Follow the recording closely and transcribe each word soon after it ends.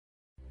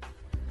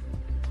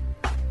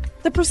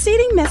The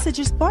preceding message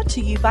is brought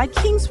to you by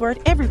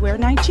Kingsword Everywhere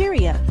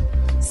Nigeria.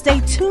 Stay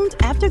tuned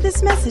after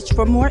this message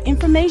for more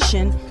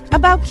information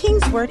about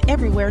Kingsword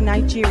Everywhere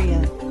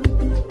Nigeria.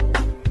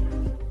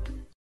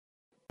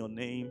 Your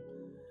name,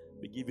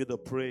 we give you the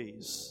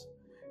praise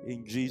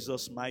in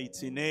Jesus'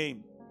 mighty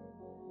name.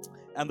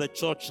 And the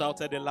church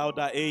shouted a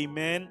louder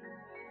amen.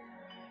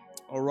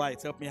 All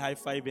right, help me high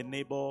five a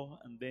neighbor,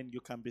 and then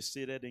you can be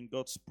seated in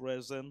God's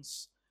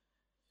presence.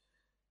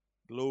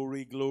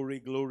 Glory, glory,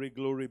 glory,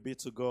 glory be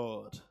to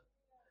God.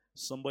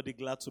 Somebody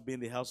glad to be in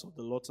the house of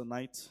the Lord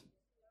tonight?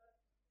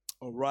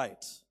 All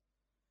right.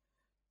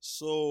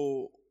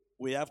 So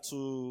we have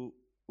to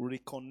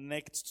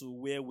reconnect to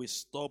where we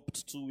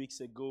stopped 2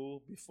 weeks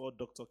ago before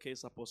Dr.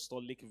 K's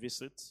apostolic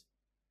visit.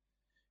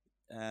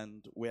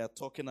 And we are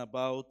talking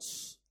about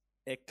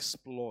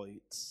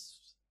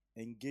exploits,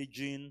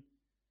 engaging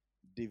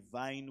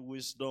divine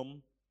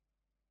wisdom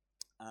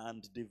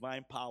and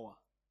divine power.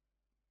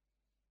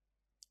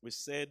 We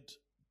said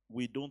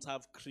we don't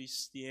have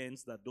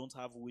Christians that don't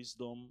have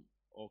wisdom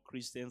or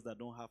Christians that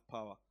don't have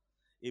power.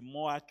 A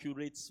more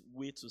accurate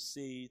way to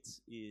say it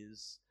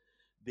is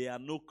there are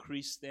no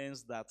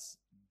Christians that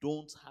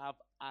don't have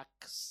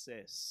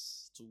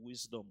access to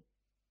wisdom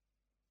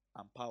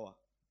and power.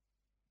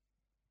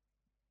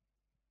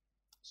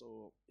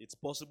 So it's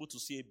possible to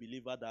see a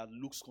believer that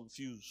looks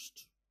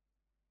confused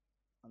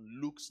and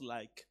looks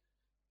like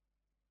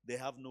they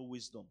have no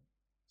wisdom.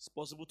 It's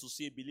possible to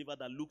see a believer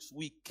that looks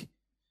weak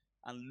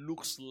and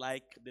looks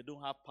like they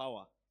don't have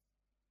power.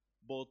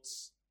 But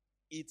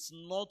it's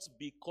not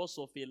because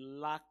of a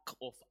lack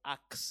of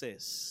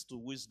access to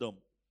wisdom.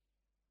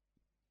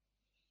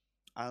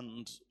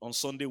 And on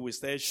Sunday, we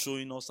started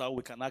showing us how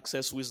we can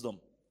access wisdom.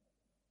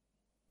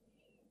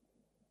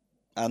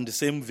 And the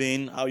same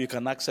vein, how you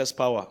can access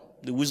power.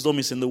 The wisdom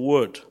is in the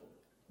Word.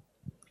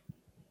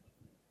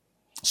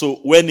 So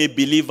when a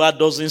believer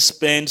doesn't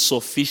spend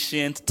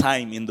sufficient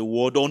time in the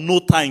Word or no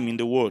time in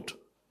the Word,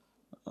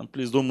 and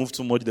please don't move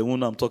too much, they won't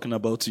know I'm talking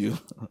about you.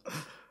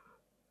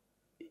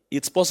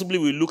 It's possibly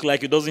will look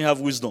like he doesn't have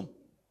wisdom.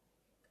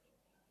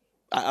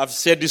 I've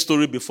said this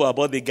story before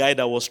about the guy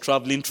that was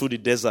traveling through the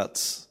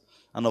desert.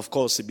 And of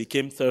course, he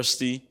became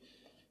thirsty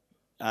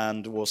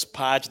and was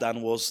parched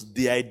and was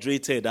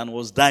dehydrated and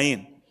was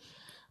dying.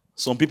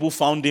 Some people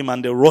found him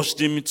and they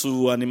rushed him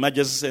to an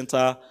emergency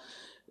center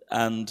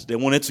and they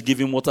wanted to give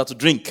him water to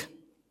drink.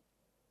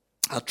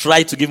 I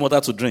tried to give him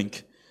water to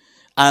drink.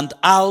 And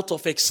out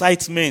of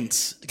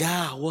excitement,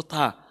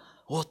 water,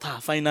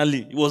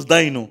 finally. He was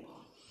dying.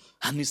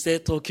 And he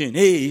started talking,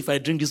 hey, if I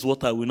drink this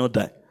water, I will not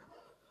die.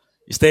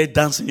 He started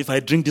dancing, if I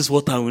drink this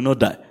water, I will not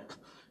die.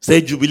 He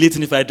started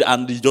jubilating,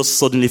 and he just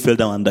suddenly fell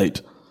down and died.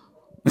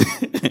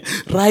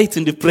 Right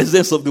in the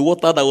presence of the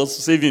water that was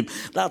to save him.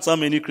 That's how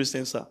many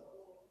Christians are.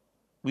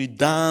 We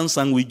dance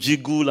and we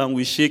jiggle and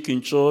we shake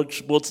in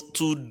church, but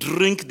to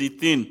drink the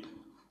thing,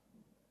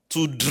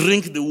 to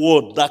drink the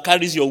word that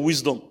carries your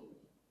wisdom,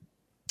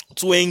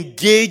 to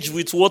engage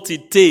with what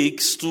it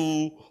takes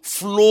to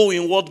flow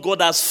in what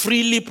God has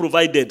freely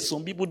provided.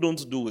 Some people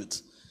don't do it.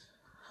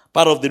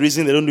 Part of the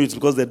reason they don't do it is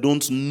because they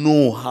don't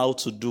know how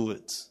to do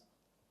it.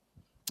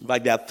 In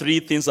fact, there are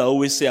 3 things I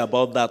always say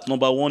about that.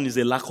 Number 1 is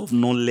a lack of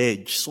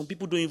knowledge. Some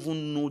people don't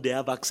even know they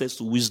have access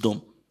to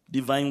wisdom,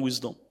 divine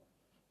wisdom.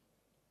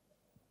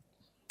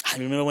 I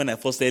remember when I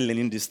first started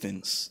learning these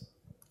things.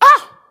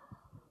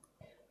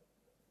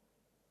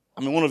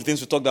 One of the things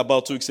we talked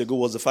about 2 weeks ago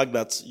was the fact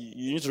that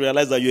you need to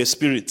realize that you're a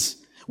spirit.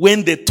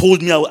 When they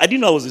told me, I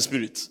didn't know I was a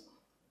spirit.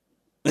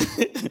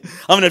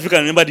 How many of you can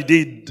remember the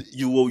day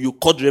you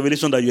caught the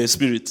revelation that you're a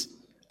spirit?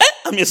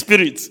 I'm a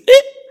spirit.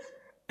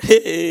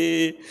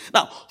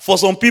 Now, for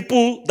some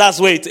people, that's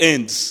where it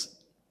ends.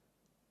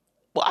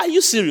 But are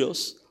you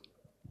serious?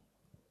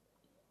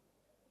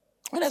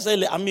 When I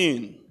say,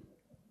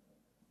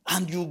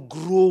 and you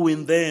grow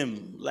in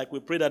them, like we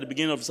prayed at the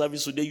beginning of the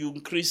service today, you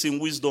increase in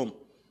wisdom.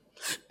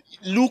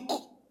 Luke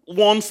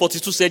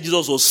 1:42 said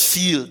Jesus was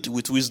filled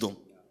with wisdom.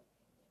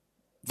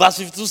 Verse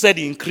 52 said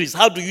he increased.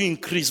 How do you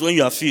increase when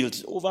you are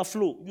filled?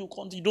 Overflow.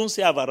 You don't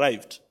say I've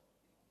arrived.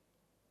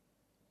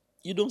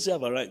 You don't say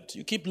I've arrived.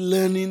 You keep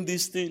learning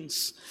these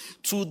things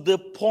to the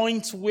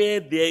point where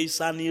there is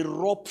an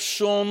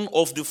eruption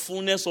of the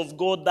fullness of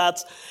God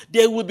that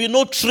there will be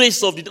no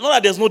trace of it. Not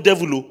that there's no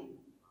devil.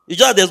 It's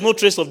just that there's no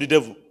trace of the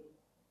devil.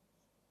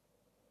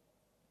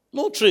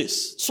 No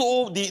trace.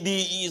 So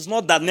it's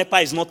not that NEPA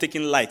is not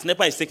taking light.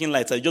 NEPA is taking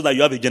light. It's just that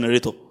you have a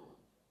generator.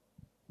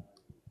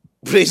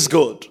 Praise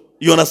God.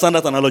 You understand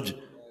that analogy?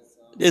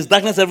 There's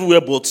darkness everywhere,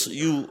 but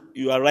you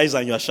arise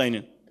and you are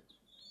shining.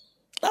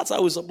 That's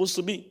how it's supposed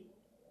to be.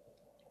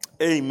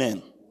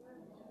 Amen.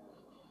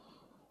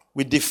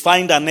 We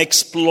defined an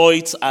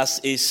exploit as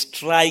a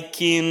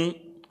striking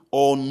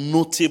or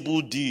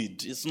notable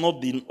deed. It's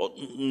not the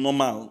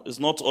normal. It's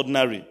not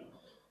ordinary.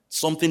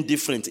 Something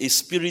different. A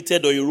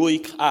spirited or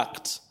heroic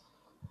act.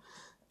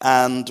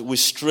 And we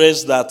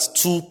stress that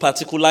 2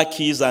 particular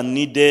keys are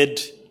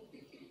needed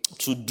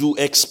to do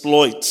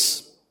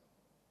exploits.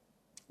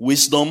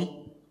 Wisdom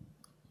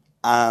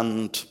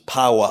and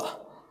power.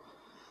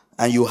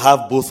 and you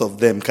have both of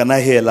them. Can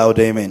I hear a loud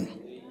amen?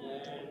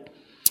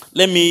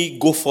 Let me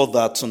go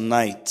further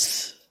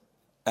tonight.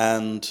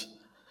 And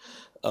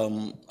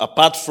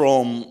apart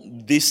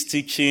from this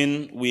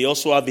teaching, we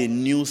also have a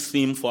new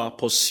theme for our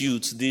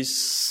pursuit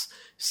this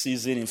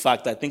season. In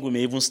fact, I think we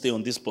may even stay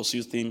on this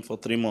pursuit theme for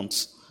 3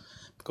 months,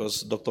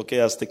 because Dr. K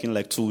has taken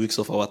like 2 weeks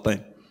of our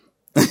time.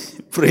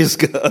 Praise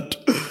God.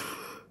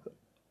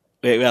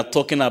 We are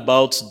talking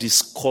about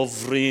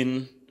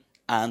discovering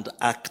and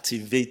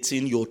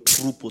activating your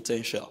true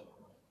potential.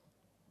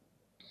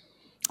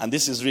 And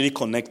this is really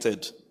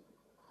connected.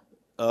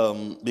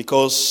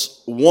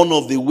 Because one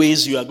of the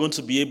ways you are going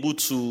to be able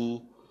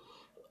to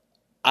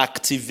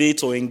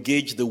activate or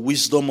engage the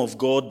wisdom of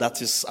God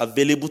that is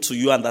available to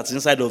you and that's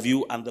inside of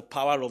you, and the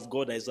power of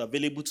God that is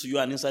available to you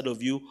and inside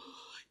of you,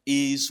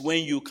 is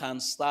when you can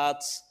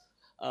start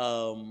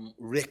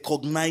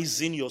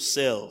recognizing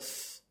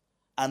yourself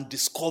and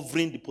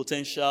discovering the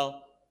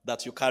potential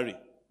that you carry.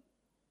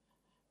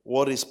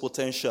 What is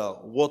potential?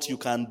 What you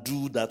can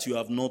do that you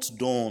have not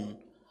done?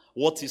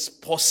 What is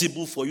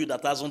possible for you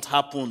that hasn't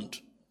happened?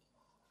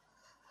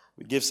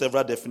 We gave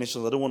several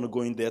definitions. I don't want to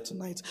go in there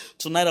tonight.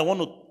 Tonight I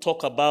want to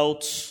talk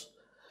about,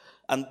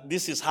 and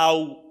this is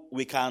how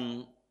we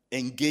can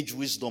engage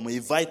wisdom, a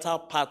vital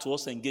part to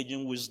us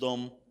engaging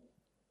wisdom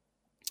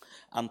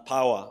and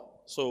power.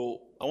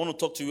 So I want to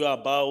talk to you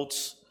about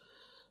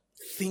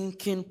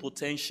thinking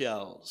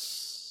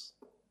potentials,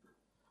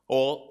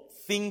 or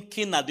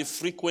thinking at the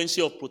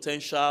frequency of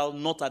potential,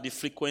 not at the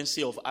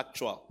frequency of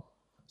actual.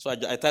 So I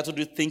titled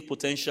it Think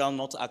Potential,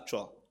 Not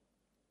Actual.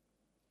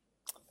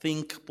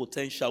 Think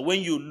potential.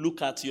 When you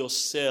look at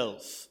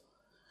yourself,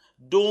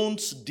 don't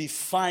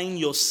define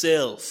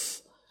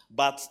yourself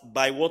but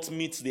by what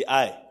meets the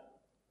eye.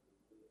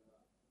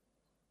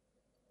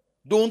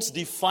 Don't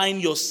define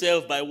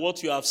yourself by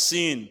what you have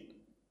seen.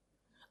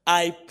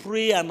 I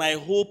pray and I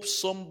hope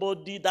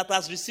somebody that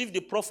has received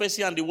the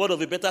prophecy and the word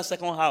of a better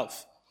second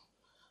half,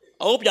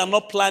 I hope you are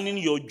not planning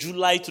your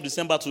July to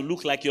December to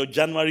look like your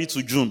January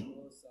to June.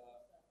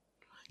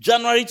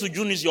 January to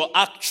June is your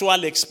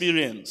actual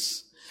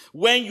experience.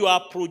 When you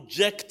are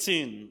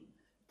projecting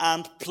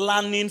and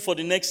planning for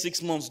the next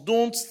 6 months,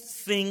 don't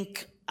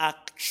think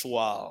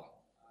actual.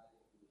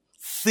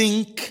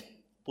 Think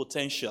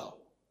potential.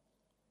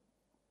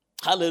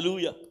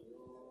 Hallelujah.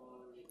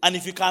 And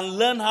if you can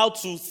learn how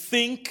to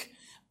think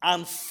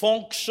and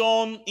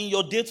function in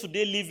your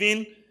day-to-day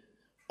living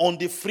on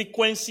the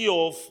frequency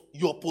of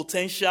your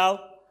potential,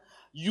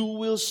 you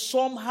will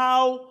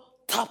somehow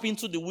tap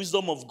into the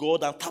wisdom of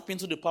God and tap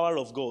into the power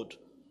of God.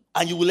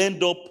 And you will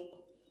end up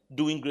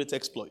doing great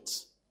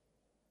exploits.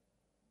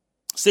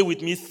 Say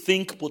with me,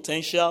 think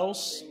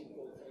potentials,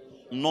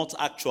 not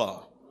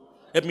actual.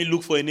 Let me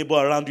look for a neighbor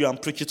around you and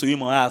preach it to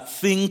him or her.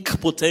 Think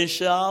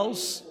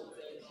potentials,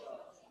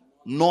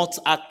 not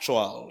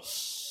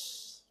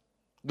actuals.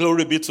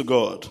 Glory be to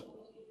God.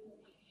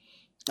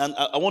 And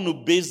I want to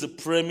base the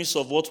premise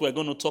of what we're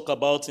going to talk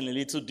about in a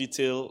little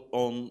detail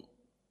on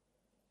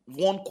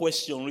one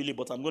question really,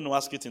 but I'm going to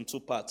ask it in 2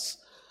 parts.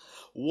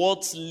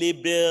 What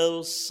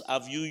labels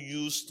have you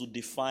used to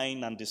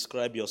define and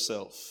describe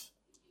yourself?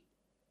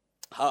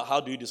 How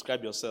do you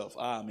describe yourself?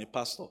 I'm a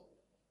pastor.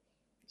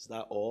 Is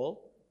that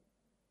all?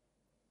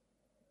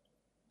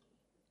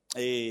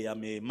 Hey,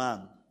 I'm a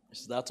man.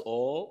 Is that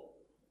all?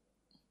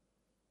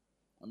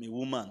 I'm a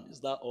woman.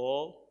 Is that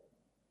all?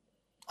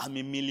 I'm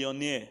a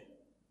millionaire.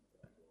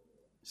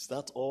 Is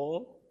that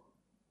all?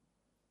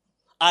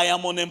 I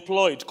am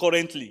unemployed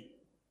currently.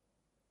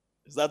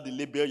 Is that the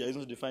label you're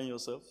using to define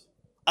yourself?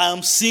 I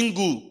am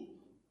single.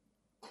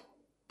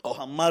 Or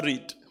I'm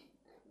married.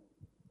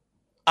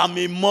 I'm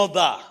a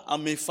mother.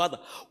 I'm a father.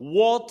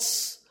 What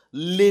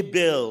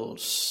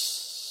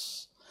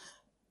labels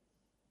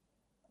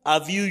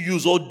have you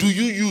used or do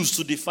you use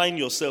to define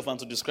yourself and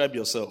to describe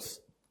yourself?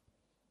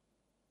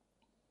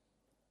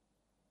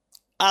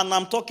 And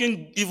I'm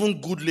talking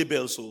even good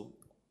labels. So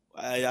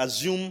I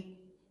assume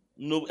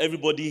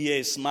everybody here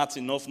is smart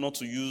enough not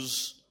to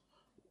use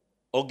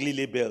ugly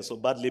labels or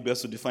bad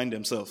labels to define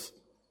themselves.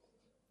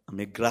 I'm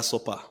a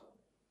grasshopper.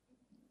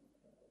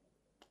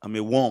 I'm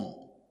a worm.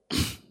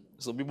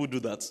 Some people do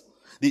that.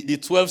 The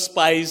 12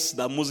 spies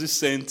that Moses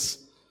sent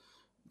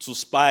to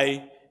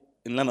spy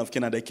in the land of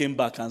Canaan, they came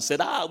back and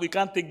said, we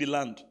can't take the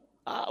land.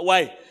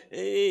 Why?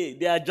 Hey,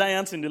 there are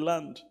giants in the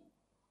land.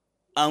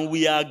 And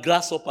we are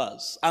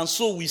grasshoppers. And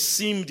so we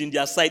seemed in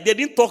their sight. They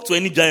didn't talk to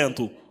any giant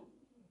too.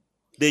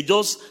 They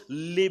just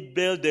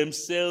labeled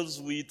themselves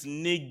with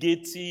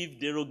negative,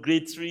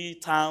 derogatory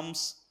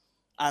terms.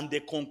 And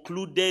they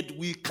concluded,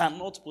 we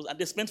cannot. And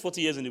they spent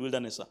 40 years in the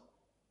wilderness, sir.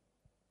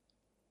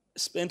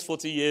 Spent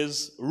 40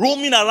 years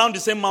roaming around the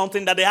same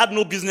mountain that they had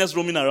no business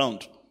roaming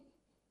around.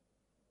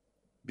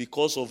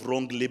 Because of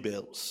wrong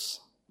labels.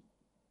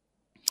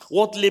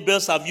 What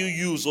labels have you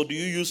used or do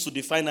you use to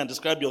define and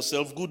describe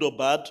yourself, good or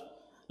bad?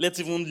 Let's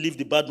even leave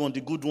the bad one,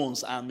 the good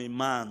ones. I'm a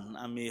man,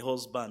 I'm a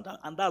husband.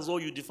 And that's all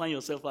you define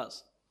yourself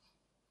as.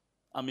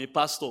 I'm a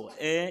pastor.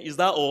 Is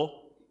that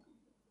all?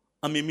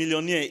 I'm a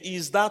millionaire.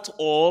 Is that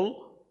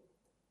all?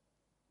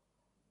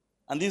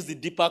 And this is the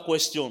deeper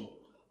question.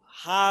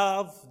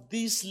 Have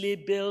these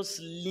labels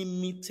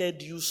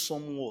limited you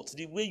somewhat?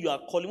 The way you are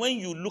calling, when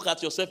you look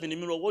at yourself in the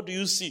mirror, what do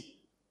you see?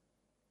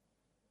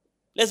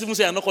 Let's even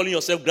say you're not calling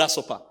yourself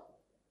grasshopper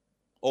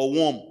or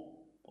worm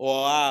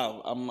or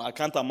I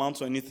can't amount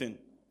to anything.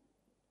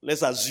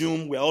 Let's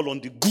assume we're all on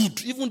the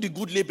good, even the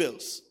good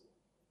labels.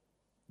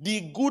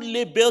 The good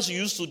labels you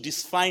use to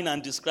define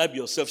and describe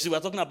yourself. See, we're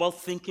talking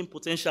about thinking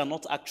potential,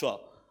 not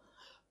actual.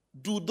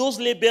 Do those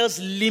labels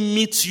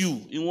limit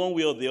you in one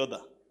way or the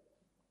other?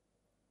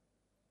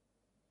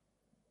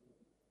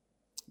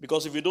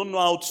 Because if you don't know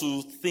how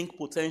to think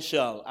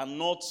potential and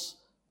not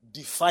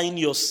define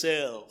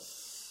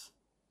yourself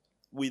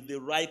with the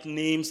right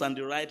names and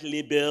the right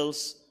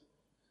labels,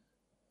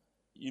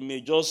 you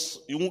may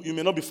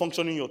not be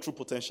functioning your true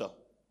potential.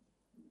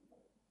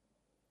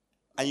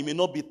 And you may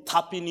not be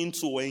tapping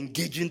into or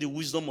engaging the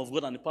wisdom of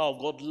God and the power of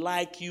God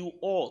like you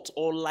ought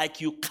or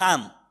like you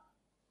can.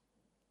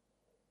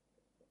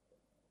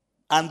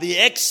 And the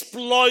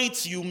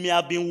exploits you may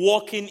have been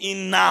walking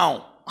in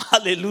now,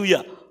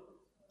 hallelujah,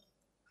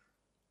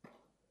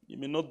 you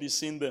may not be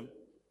seeing them.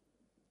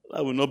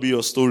 That will not be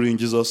your story in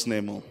Jesus'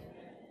 name. Oh.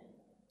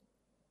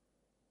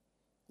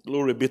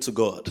 Glory be to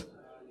God.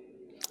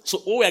 So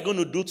what we are going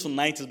to do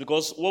tonight is,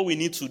 because what we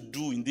need to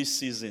do in this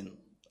season,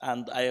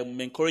 and I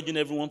am encouraging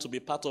everyone to be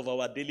part of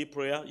our daily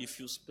prayer. If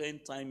you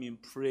spend time in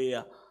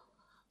prayer,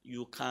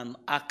 you can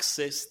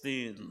access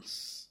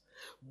things.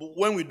 But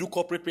when we do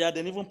corporate prayer,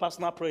 then even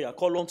personal prayer,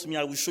 call on to me,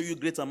 I will show you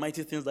great and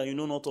mighty things that you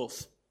know not of.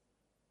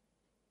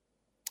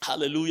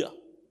 Hallelujah.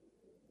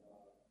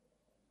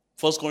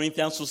 1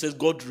 Corinthians 2 says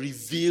God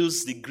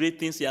reveals the great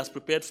things he has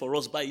prepared for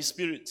us by his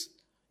Spirit.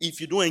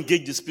 If you don't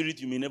engage the Spirit,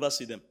 you may never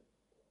see them.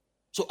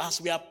 So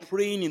as we are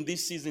praying in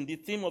this season, the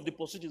theme of the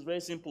pursuit is very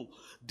simple.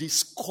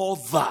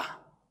 Discover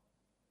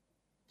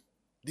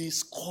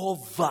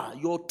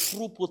your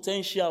true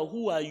potential.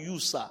 Who are you,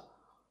 sir?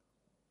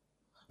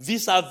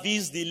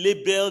 Vis-a-vis the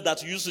label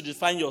that you use to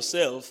define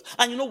yourself.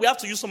 And we have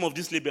to use some of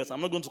these labels.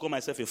 I'm not going to call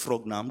myself a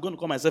frog now. I'm going to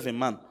call myself a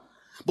man.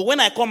 But when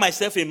I call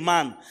myself a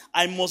man,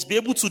 I must be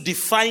able to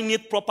define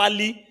it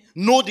properly,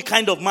 know the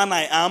kind of man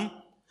I am,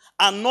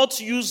 and not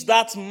use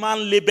that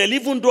man label,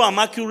 even though I'm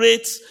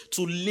accurate,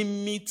 to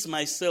limit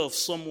myself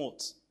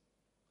somewhat.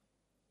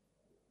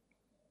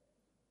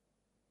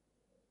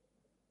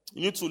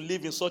 You need to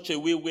live in such a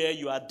way where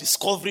you are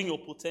discovering your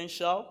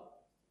potential.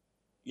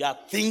 You are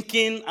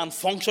thinking and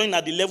functioning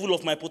at the level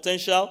of my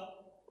potential,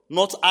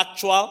 not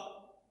actual.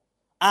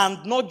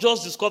 And not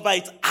just discover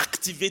it,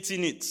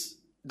 activating it.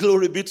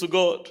 Glory be to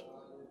God.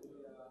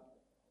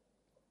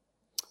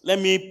 Let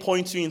me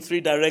point you in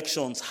 3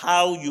 directions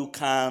how you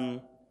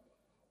can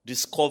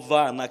discover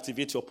and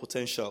activate your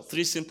potential.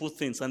 3 simple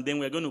things, and then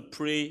we're going to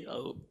pray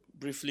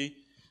briefly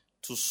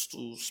to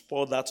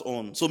spur that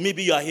on. So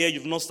maybe you are here,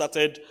 you've not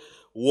started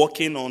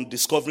working on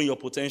discovering your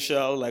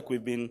potential like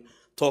we've been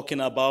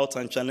talking about,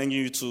 and challenging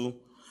you to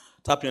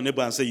tap your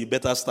neighbor and say, you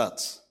better start.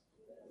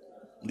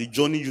 The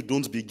journey you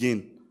don't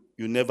begin,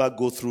 you never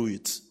go through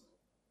it.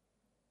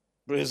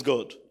 Praise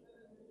God.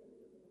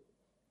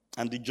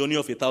 And the journey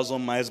of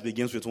 1,000 miles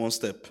begins with 1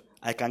 step.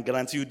 I can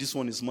guarantee you this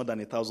one is more than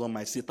 1,000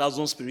 miles.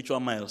 1,000 spiritual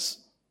miles.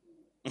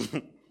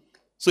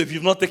 So if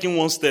you've not taken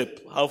 1 step,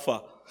 how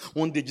far?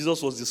 One day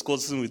Jesus was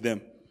discussing with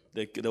them.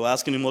 They were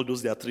asking him all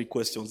those, there are 3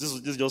 questions.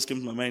 This just came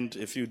to my mind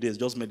a few days,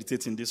 just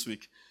meditating this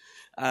week.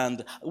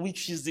 And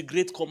which is the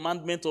great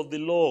commandment of the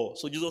law?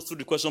 So Jesus threw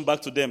the question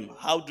back to them.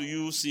 How do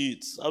you see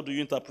it? How do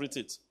you interpret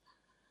it?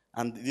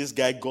 And this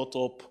guy got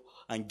up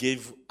and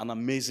gave an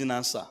amazing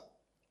answer.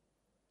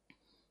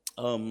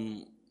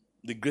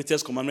 The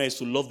greatest commandment is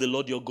to love the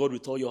Lord your God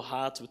with all your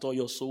heart, with all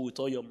your soul, with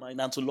all your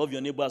mind, and to love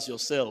your neighbor as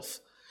yourself.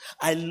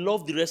 I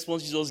love the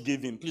response Jesus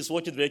gave him. Please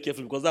watch it very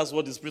carefully, because that's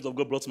what the Spirit of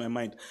God brought to my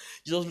mind.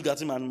 Jesus looked at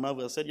him and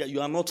marveled and said, yeah,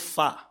 you are not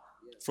far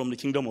from the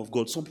kingdom of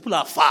God. Some people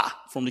are far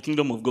from the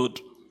kingdom of God.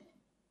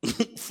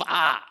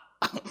 Far.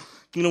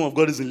 Kingdom of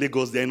God is in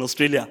Lagos. They're in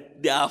Australia.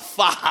 They are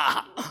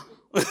far.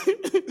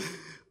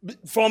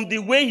 From the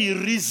way he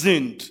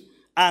reasoned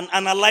and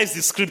analyzed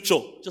the scripture.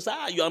 Just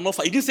you are not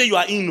far. He didn't say you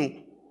are in. No.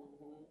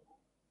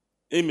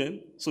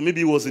 Amen. So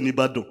maybe he was in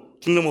Ibadan.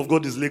 Kingdom of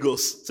God is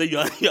Lagos. Say you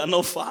are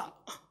not far.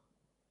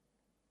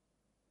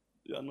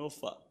 You are not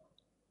far.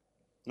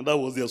 And that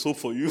was their hope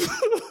for you.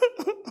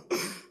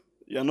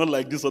 You are not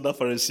like these other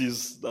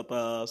Pharisees that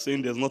are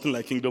saying there's nothing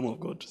like kingdom of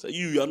God. Say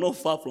you are not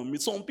far from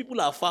it. Some people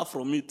are far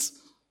from it.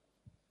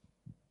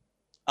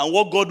 And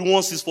what God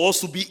wants is for us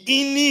to be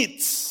in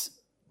it.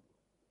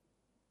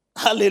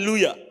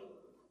 Hallelujah.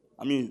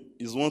 I mean,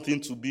 it's one thing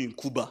to be in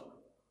Cuba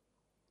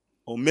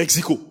or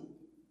Mexico.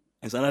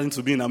 It's another thing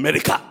to be in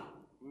America.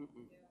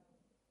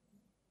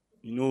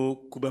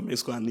 Cuba,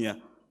 Mexico, and here.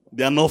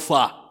 They are not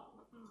far.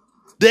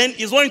 Then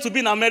it's one thing to be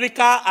in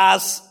America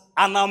as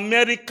an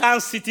American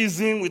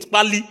citizen with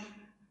Pali,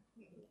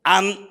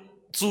 and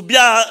to be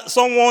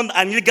an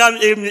illegal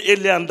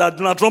alien that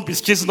Donald Trump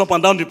is chasing up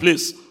and down the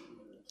place.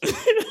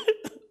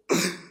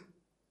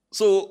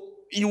 So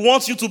he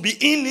wants you to be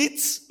in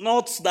it,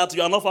 not that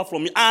you are not far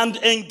from it, and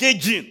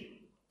engaging.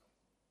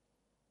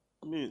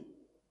 I mean,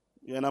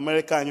 you're in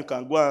America and you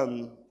can go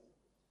and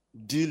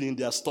deal in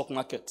their stock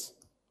market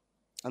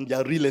and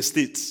their real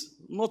estate.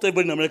 Not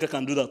everybody in America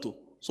can do that too.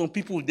 Some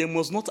people, they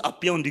must not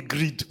appear on the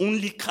grid.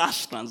 Only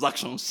cash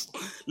transactions.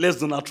 Less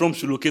Donald Trump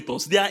should locate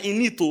us. They are in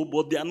it too,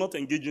 but they are not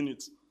engaging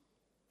it.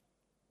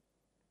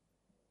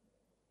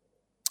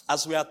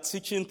 As we are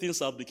teaching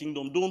things of the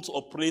kingdom, don't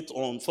operate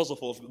on, first of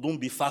all, don't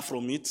be far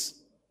from it.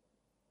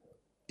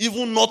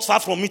 Even not far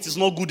from it is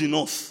not good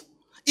enough.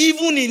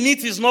 Even in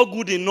it is not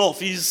good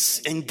enough.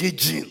 It's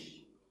engaging.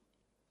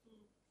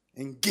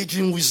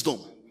 Engaging wisdom.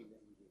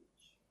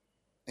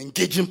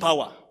 Engaging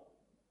power.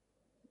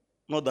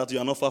 Not that you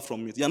are not far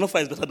from it. You are not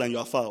far is better than you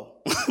are far.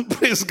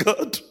 Praise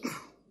God.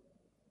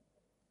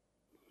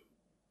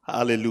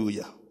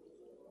 Hallelujah.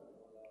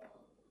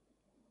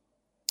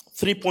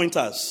 3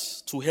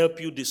 pointers to help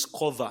you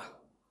discover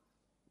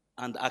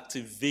and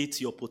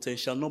activate your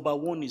potential. Number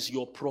 1 is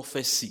your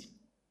prophecy.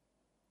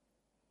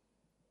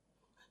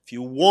 If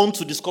you want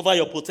to discover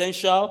your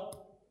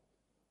potential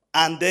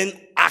and then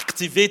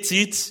activate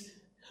it,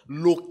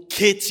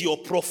 locate your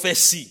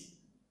prophecy.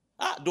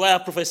 Do I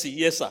have prophecy?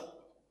 Yes, sir.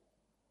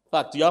 In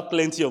fact, you have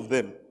plenty of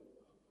them.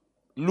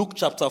 Luke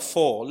chapter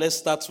 4. Let's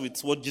start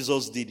with what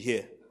Jesus did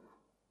here.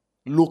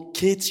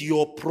 Locate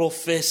your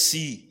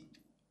prophecy.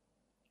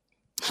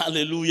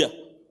 Hallelujah.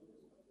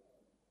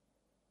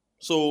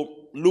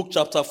 So, Luke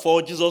chapter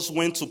 4, Jesus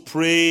went to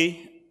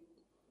pray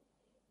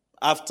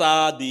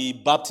after the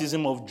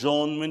baptism of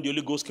John. When the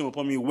Holy Ghost came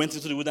upon me, he went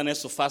into the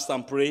wilderness to fast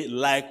and pray,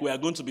 like we are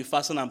going to be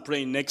fasting and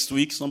praying next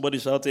week. Somebody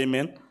shout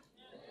amen.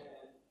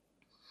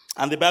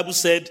 And the Bible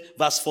said,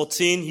 verse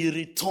 14, he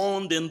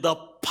returned in the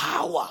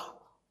power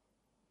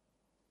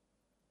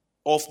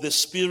of the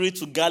Spirit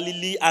to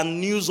Galilee, and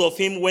news of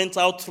him went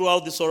out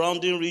throughout the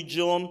surrounding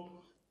region,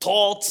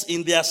 taught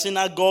in their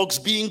synagogues,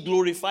 being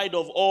glorified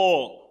of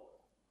all.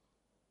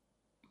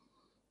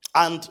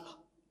 And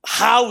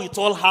how it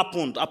all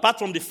happened, apart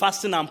from the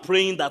fasting and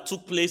praying that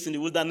took place in the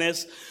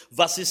wilderness,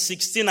 verses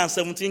 16 and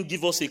 17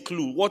 give us a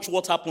clue. Watch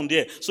what happened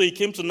there. So he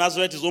came to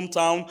Nazareth, his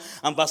hometown,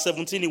 and verse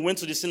 17, he went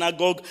to the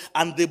synagogue,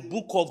 and the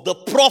book of the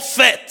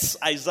prophet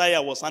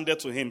Isaiah was handed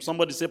to him.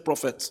 Somebody say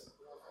prophet.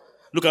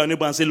 Look at your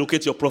neighbor and say,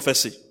 locate your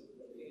prophecy.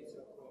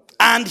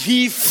 And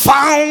he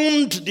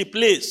found the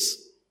place.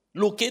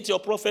 Locate your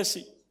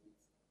prophecy.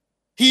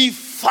 He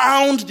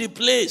found the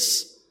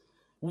place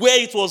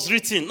where it was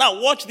written.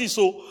 Now watch this.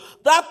 So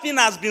that thing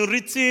has been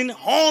written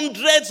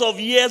hundreds of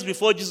years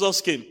before Jesus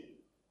came.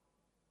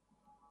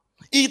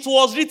 It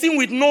was written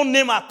with no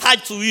name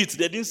attached to it.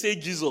 They didn't say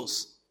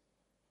Jesus.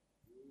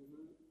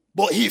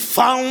 But he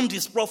found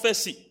his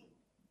prophecy.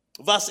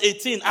 Verse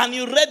 18. And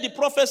he read the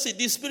prophecy.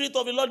 The Spirit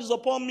of the Lord is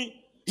upon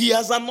me. He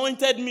has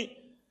anointed me.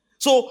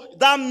 So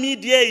that me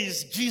there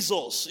is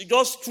Jesus. He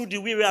just threw the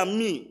way and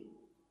me.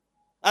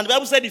 And the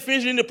Bible said he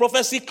finished reading the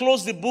prophecy,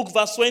 closed the book,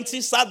 verse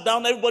 20, sat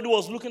down, everybody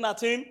was looking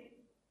at him.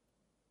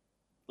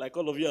 Like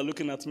all of you are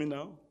looking at me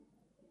now.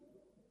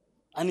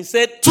 And he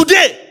said,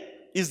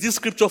 today is this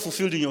scripture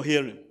fulfilled in your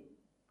hearing.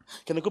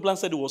 Kenneth Copeland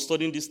said he was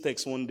studying this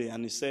text one day,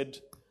 and he said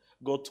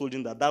God told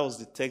him that was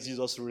the text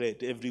Jesus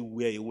read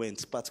everywhere he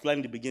went, particularly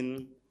in the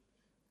beginning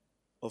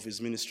of his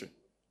ministry.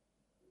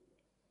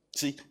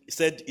 See, he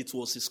said it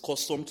was his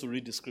custom to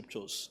read the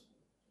scriptures.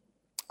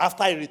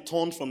 After he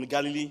returned from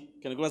Galilee,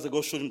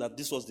 God showed him that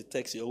this was the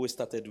text he always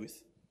started with.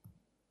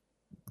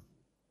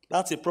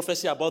 That's a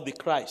prophecy about the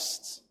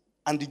Christ.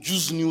 And the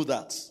Jews knew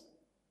that.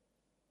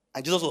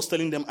 And Jesus was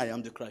telling them, I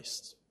am the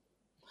Christ.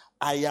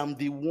 I am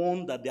the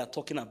one that they are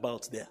talking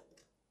about there.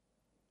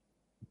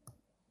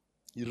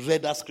 He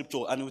read that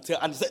scripture and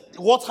he said,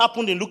 what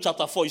happened in Luke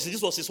chapter 4? You see,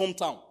 this was his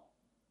hometown.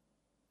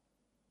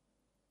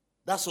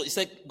 That's what he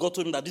said. God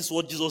told him that this is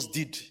what Jesus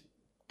did.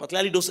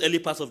 Particularly those early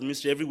parts of the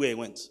ministry, everywhere he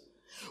went.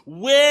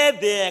 Where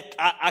they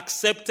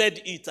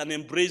accepted it and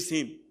embraced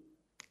him,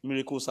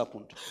 miracles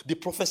happened. The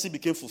prophecy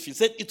became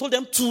fulfilled. He told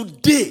them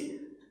today,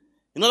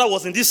 in other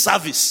words, in this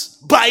service,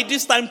 by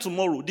this time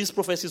tomorrow, this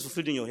prophecy is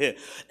fulfilled in your hair.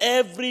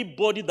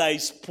 Everybody that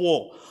is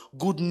poor,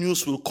 good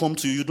news will come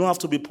to you. You don't have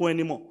to be poor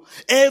anymore.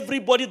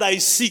 Everybody that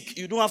is sick,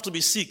 you don't have to be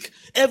sick.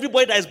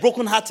 Everybody that is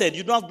brokenhearted,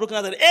 you don't have to be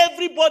brokenhearted.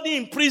 Everybody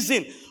in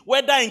prison,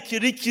 whether in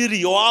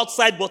Kirikiri or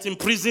outside, but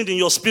imprisoned in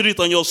your spirit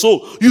and your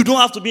soul, you don't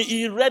have to be.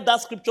 He read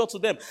that scripture to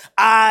them.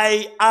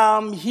 I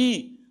am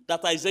he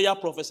that Isaiah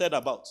prophesied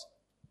about.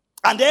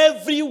 And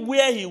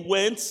everywhere he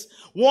went,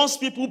 once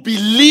people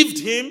believed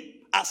him,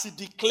 as he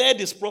declared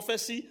his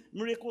prophecy,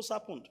 miracles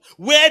happened.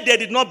 Where they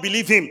did not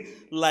believe him,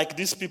 like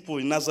these people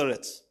in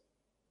Nazareth,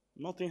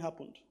 nothing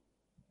happened.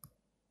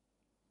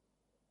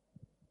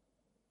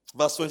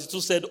 Verse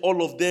 22 said,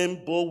 all of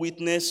them bore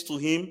witness to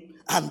him,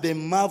 and they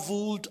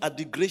marveled at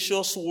the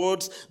gracious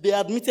words. They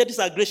admitted these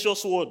are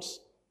gracious words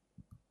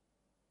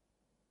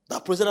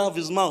that proceeded out of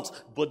his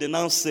mouth. But they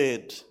now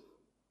said,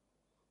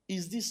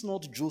 is this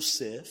not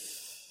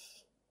Joseph?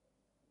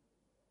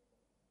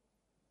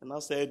 And I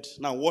said,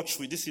 now watch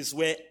me. This is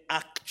where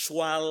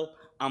actual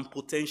and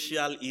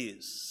potential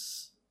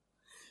is.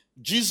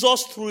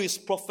 Jesus, through his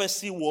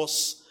prophecy,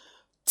 was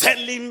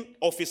telling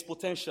of his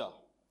potential.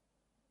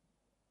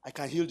 I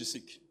can heal the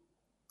sick.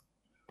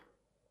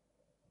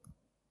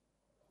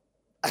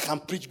 I can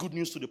preach good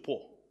news to the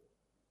poor.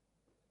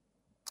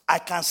 I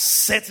can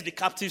set the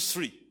captives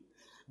free.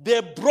 They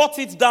brought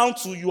it down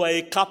to, you are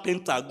a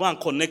carpenter. Go and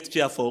connect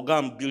chair go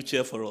and build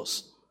chair for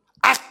us.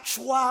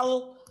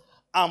 Actual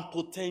and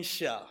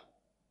potential.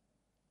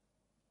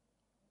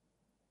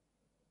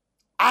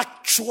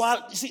 Actual.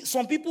 You see,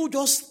 some people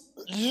just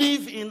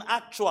live in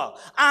actual.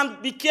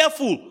 And be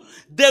careful.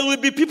 There will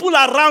be people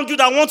around you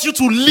that want you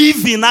to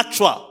live in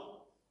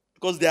actual.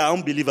 Because they are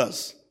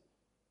unbelievers.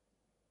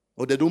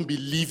 Or they don't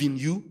believe in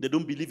you. They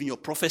don't believe in your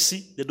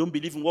prophecy. They don't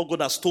believe in what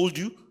God has told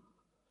you.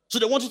 So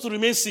they want you to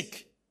remain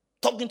sick.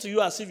 Talking to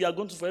you as if you are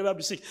going to forever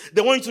be sick.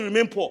 They want you to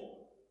remain poor.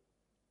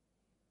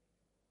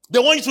 They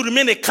want you to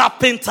remain a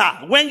carpenter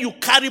when you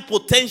carry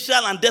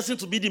potential and destined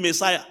to be the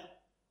Messiah.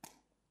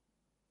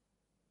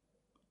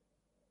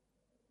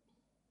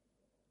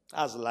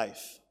 That's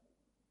life.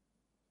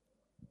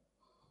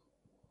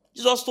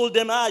 Jesus told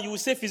them, you will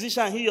say,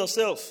 physician, heal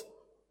yourself.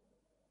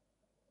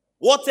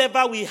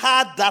 Whatever we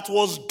had that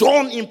was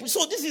done in...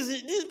 So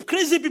these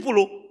crazy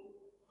people,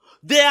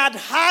 they had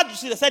had, you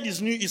see, they said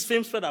his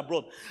fame spread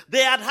abroad.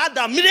 They had had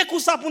that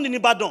miracles happened in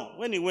Ibadan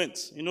when he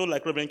went. You know,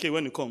 like Reverend K,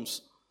 when he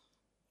comes.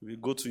 We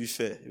go to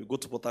Ife, we go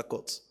to Port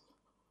Harcourt.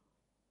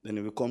 Then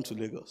he will come to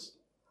Lagos.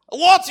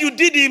 What you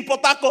did in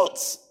Port Harcourt,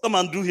 come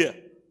and do here.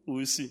 We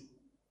will see.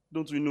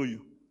 Don't we know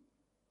you?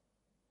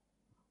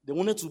 They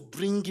wanted to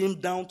bring him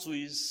down to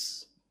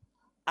his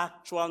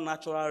actual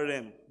natural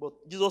realm. But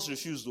Jesus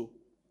refused though.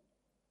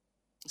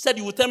 He said,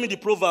 you will tell me the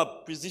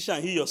proverb,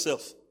 physician, heal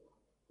yourself.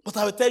 But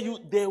I will tell you,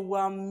 there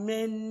were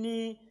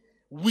many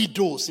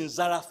widows in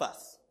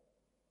Zarephath.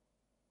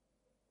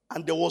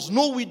 And there was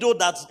no widow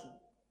that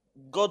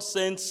God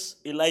sent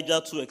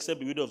Elijah to except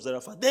the widow of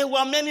Zarephath. There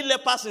were many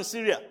lepers in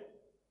Syria.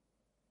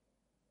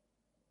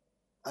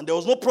 And there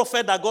was no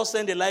prophet that God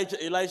sent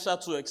Elisha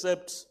to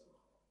except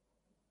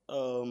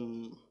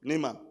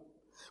Naaman.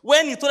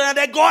 When he told them,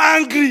 they go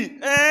angry.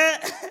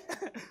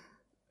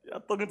 They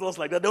are talking to us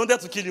like that. They wanted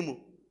to kill him.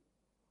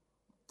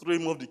 Throw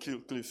him off the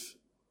cliff.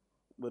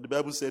 But the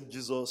Bible said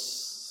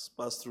Jesus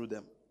passed through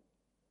them.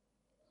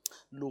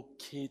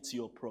 Locate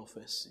your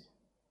prophecy.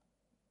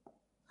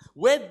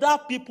 Whether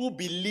people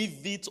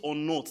believe it or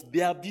not,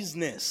 their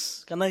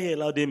business. Can I hear a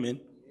loud amen?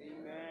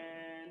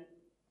 Amen.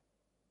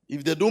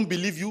 If they don't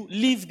believe you,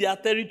 leave their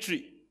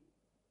territory.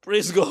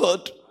 Praise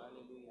God.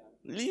 Hallelujah.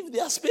 Leave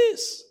their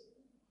space.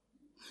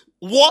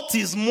 What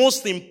is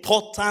most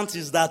important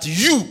is that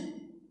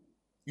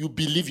you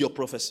believe your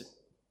prophecy.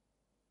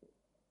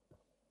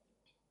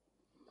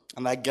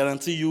 And I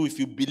guarantee you, if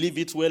you believe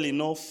it well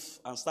enough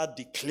and start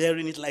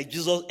declaring it like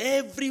Jesus,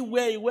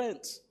 everywhere he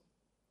went,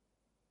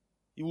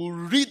 you will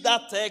read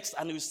that text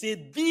and you will say,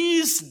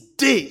 this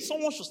day,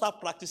 someone should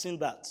start practicing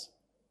that.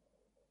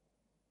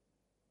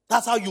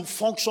 That's how you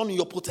function in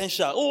your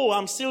potential. Oh,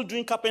 I'm still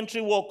doing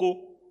carpentry work,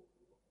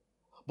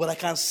 but I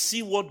can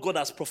see what God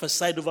has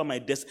prophesied over my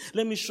destiny.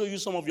 Let me show you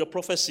some of your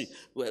prophecy.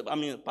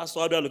 Pastor,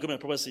 how do I look at my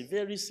prophecy?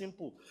 Very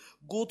simple.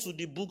 Go to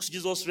the books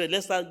Jesus read.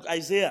 Let's start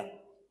Isaiah.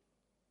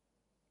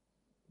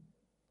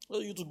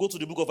 You to go to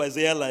the book of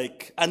Isaiah,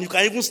 and you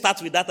can even start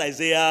with that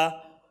Isaiah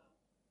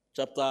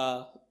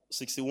chapter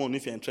 61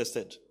 if you're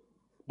interested.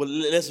 But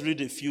let's read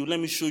a few. Let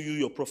me show you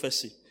your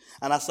prophecy.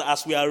 And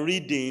as we are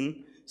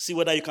reading, see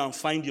whether you can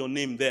find your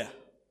name there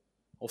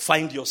or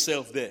find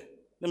yourself there.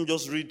 Let me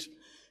just read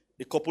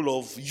a couple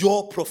of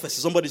your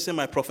prophecies. Somebody say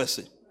my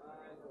prophecy.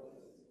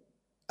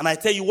 And I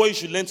tell you what you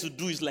should learn to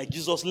do is like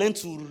Jesus. Learn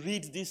to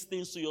read these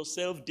things to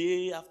yourself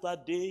day after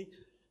day,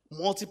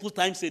 multiple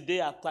times a day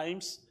at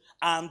times.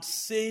 And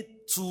say,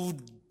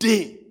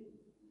 today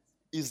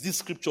is this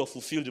scripture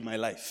fulfilled in my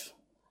life.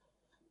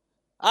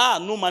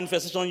 No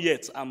manifestation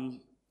yet.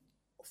 I'm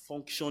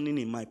functioning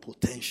in my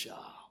potential,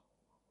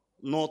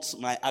 not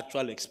my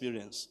actual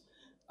experience.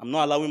 I'm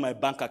not allowing my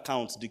bank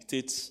account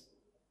dictate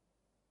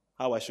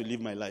how I should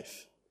live my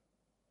life.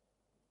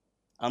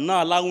 I'm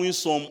not allowing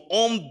some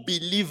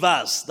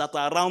unbelievers that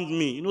are around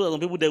me. You know,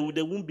 some people, they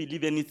won't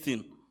believe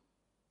anything.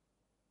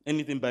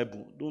 Anything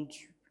Bible.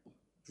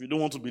 If you don't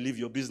want to believe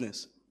your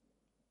business.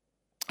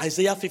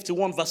 Isaiah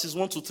 51 verses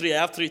 1 to 3.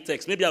 I have 3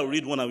 texts. Maybe I'll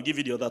read one. I'll give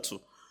you the other 2.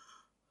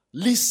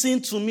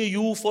 Listen to me,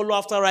 you who follow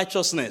after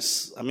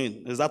righteousness.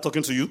 Is that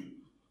talking to you?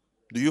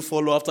 Do you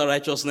follow after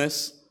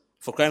righteousness?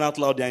 For crying out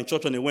loud, they are in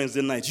church on a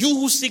Wednesday night. You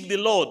who seek the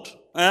Lord.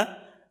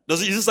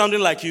 Is it sounding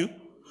like you?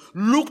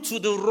 Look to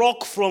the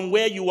rock from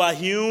where you are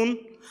hewn,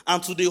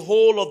 and to the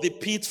hole of the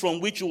pit from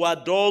which you are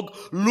dug.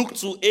 Look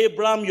to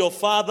Abraham your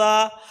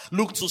father.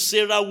 Look to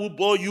Sarah who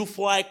bore you,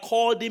 for I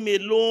called him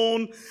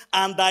alone,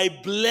 and I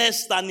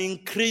blessed and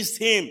increased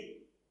him.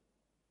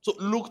 So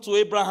look to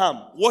Abraham.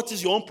 What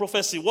is your own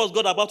prophecy? What's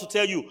God about to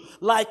tell you?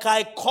 Like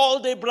I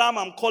called Abraham,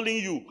 I'm calling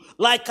you.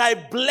 Like I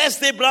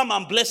blessed Abraham,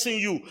 I'm blessing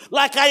you.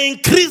 Like I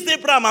increased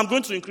Abraham, I'm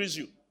going to increase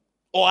you.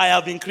 Or I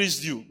have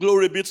increased you.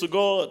 Glory be to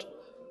God.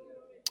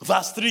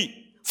 Verse 3.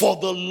 For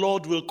the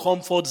Lord will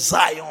comfort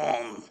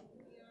Zion.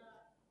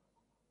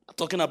 I'm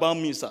talking about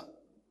me, sir.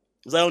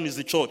 Zion is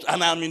the church,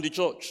 and I'm in the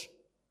church.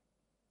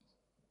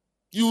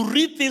 You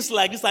read things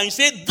like this and you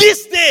say,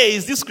 this day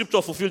is this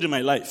scripture fulfilled in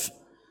my life.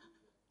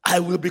 I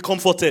will be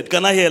comforted.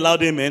 Can I hear a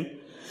loud amen?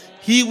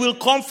 He will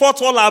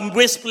comfort all our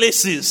waste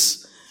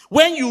places.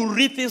 When you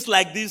read things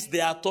like this,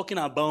 they are talking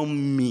about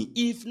me.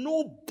 If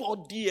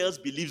nobody else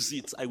believes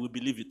it, I will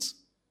believe it.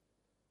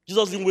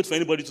 Jesus didn't wait for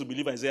anybody to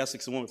believe Isaiah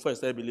 61 before he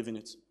started believing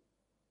it.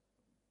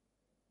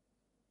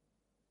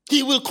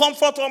 He will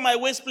comfort all my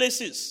waste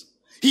places.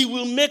 He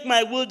will make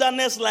my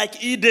wilderness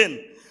like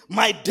Eden,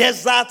 my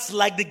deserts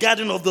like the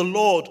garden of the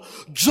Lord.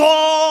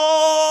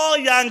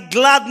 Joy and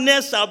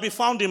gladness shall be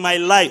found in my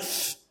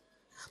life.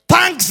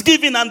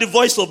 Thanksgiving and the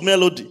voice of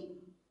melody.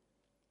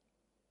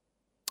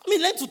 I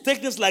mean, learn to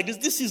take this like this.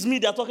 This is me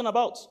they are talking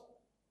about.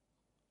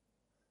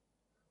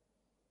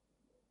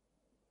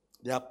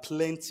 There are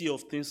plenty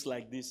of things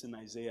like this in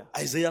Isaiah.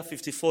 Isaiah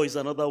 54 is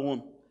another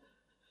one.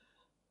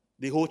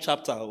 The whole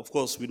chapter, of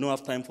course, we don't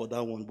have time for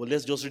that one, but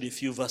let's just read a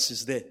few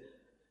verses there.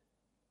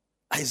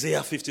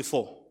 Isaiah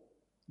 54.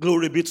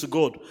 Glory be to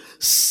God.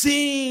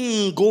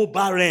 Sing, go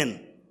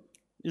barren.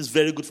 It's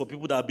very good for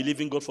people that are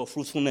believing God for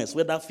fruitfulness,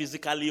 whether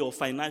physically or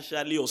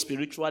financially or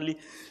spiritually.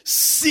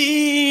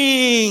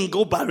 Sing,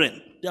 go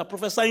barren. They are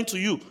prophesying to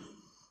you.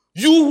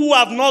 You who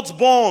have not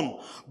born,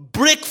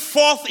 break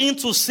forth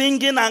into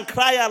singing and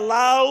cry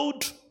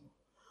aloud.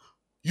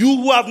 You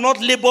who have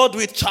not labored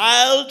with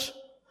child,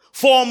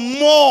 for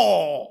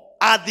more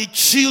are the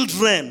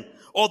children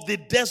of the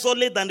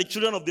desolate than the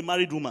children of the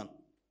married woman,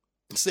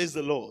 says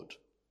the Lord.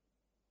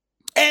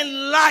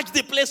 Enlarge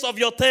the place of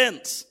your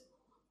tent.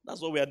 That's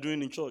what we are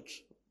doing in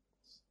church.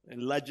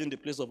 Enlarging the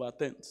place of our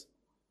tent.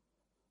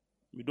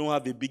 We don't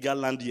have a bigger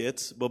land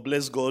yet, but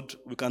bless God,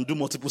 we can do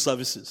multiple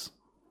services.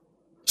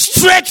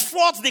 Stretch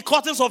forth the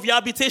curtains of your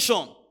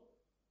habitation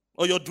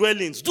or your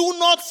dwellings. Do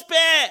not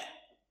spare.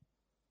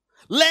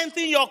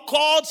 Lengthen your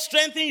cords,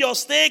 strengthen your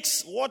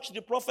stakes. Watch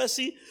the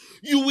prophecy.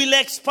 You will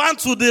expand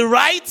to the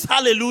right,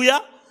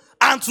 hallelujah,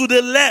 and to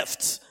the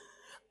left.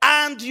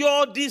 And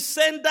your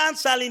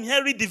descendants shall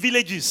inherit the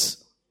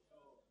villages.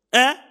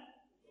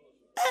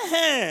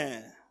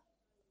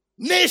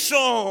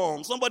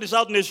 Nations. Somebody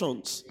shout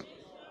nations.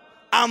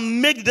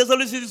 And make the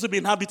desolate cities to be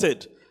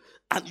inhabited.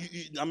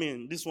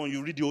 And this one,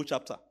 you read the whole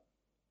chapter.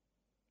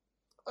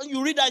 And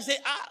you read that and say,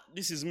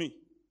 this is me.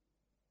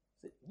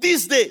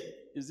 This day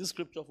is this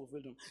scripture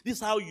fulfilled. This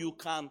is how you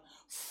can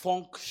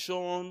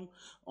function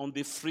on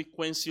the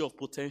frequency of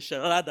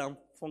potential rather than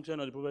function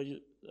on the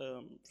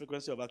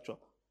frequency of actual.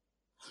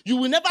 You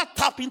will never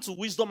tap into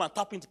wisdom and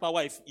tap into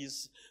power if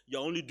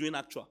you're only doing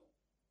actual.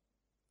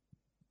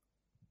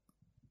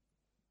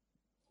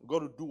 You've got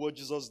to do what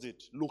Jesus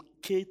did.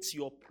 Locate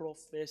your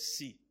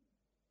prophecy.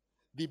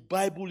 The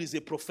Bible is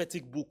a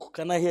prophetic book.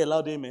 Can I hear a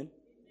loud amen?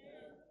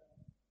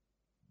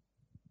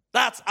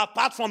 That's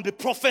apart from the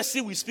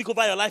prophecy we speak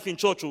over your life in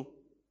church.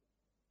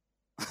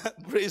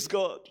 Praise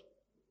God.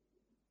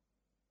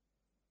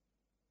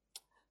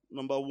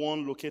 Number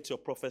one, locate your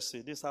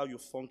prophecy. This is how you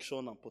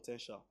function and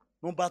potential.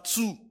 Number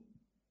two,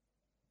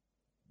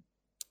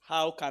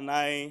 how can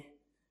I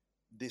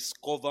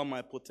discover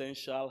my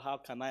potential? How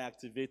can I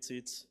activate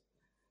it?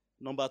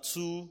 Number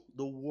two,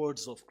 the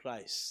words of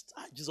Christ.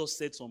 Jesus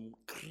said some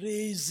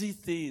crazy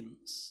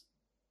things.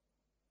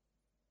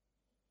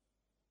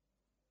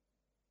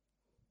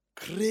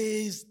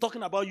 Crazy.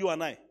 Talking about you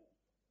and I.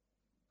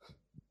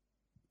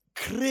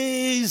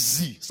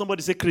 Crazy.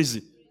 Somebody say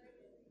crazy.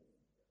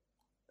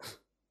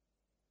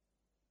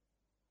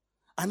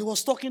 And he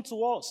was talking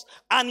to us.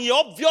 And he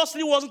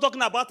obviously wasn't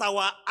talking about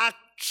our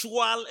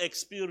actual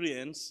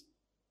experience.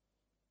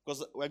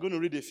 Because we're going to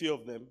read a few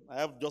of them. I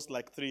have just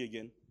like 3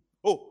 again.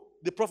 Oh,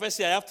 the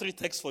prophecy, I have 3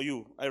 texts for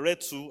you. I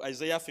read 2,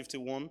 Isaiah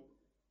 51,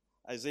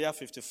 Isaiah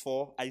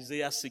 54,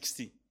 Isaiah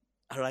 60.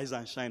 Arise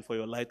and shine, for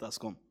your light has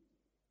come.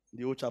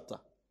 The whole chapter.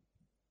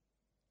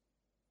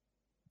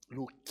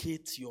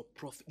 Locate your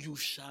prophet. You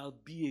shall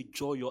be a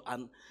joy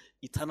and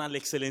eternal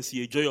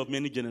excellency, a joy of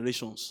many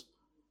generations.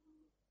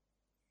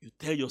 You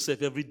tell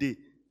yourself every day,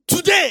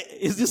 today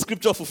is this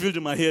scripture fulfilled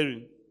in my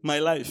hearing, my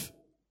life.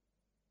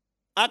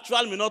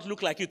 Actual may not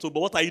look like it, but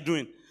what are you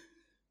doing?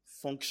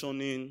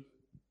 Functioning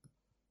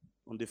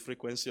on the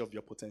frequency of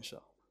your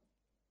potential.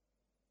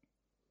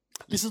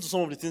 Listen to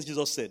some of the things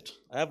Jesus said.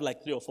 I have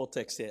like 3 or 4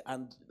 texts here.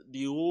 And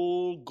the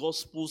whole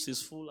Gospels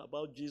is full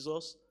about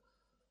Jesus.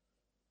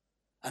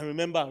 And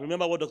remember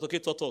what Dr. K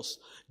taught us.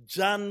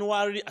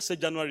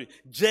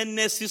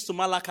 Genesis to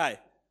Malachi.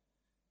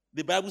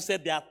 The Bible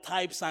said they are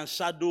types and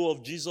shadow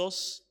of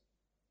Jesus.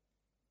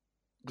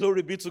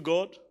 Glory be to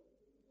God.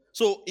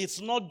 So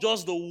it's not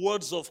just the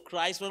words of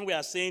Christ when we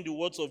are saying the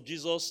words of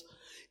Jesus.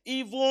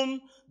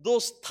 Even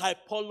those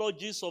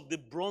typologies of the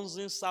bronze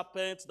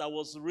serpent that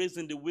was raised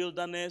in the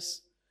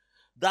wilderness,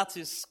 that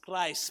is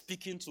Christ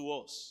speaking to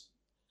us.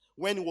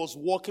 When he was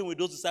walking with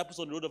those disciples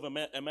on the road of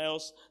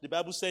Emmaus, the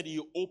Bible said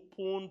he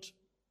opened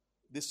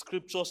the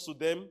scriptures to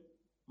them.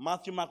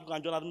 Matthew, Mark, Luke,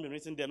 and John haven't been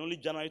written there, only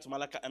January to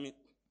Malachi.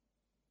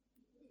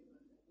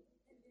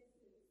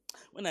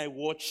 When I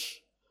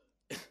watch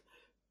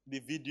the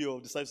video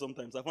of the site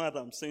sometimes, I find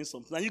out I'm saying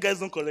something. And you guys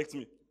don't correct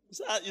me.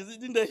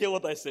 Didn't they hear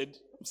what I said?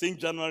 I'm saying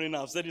January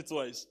now. I've said it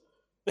twice.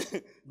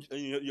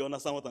 You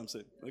understand what I'm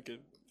saying? Okay,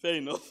 fair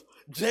enough.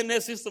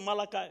 Genesis to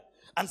Malachi.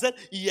 And said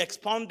he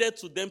expounded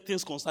to them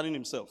things concerning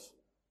himself.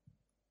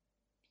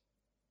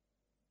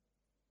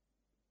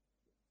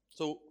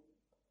 So,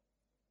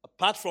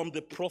 apart from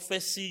the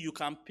prophecy you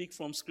can pick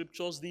from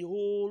scriptures, the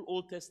whole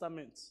Old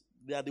Testament,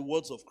 they are the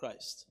words of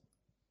Christ.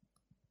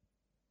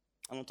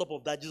 And on top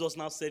of that, Jesus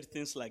now said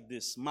things like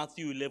this.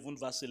 Matthew 11,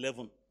 verse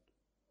 11.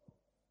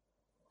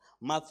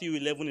 Matthew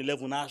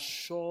 11,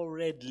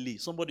 assuredly.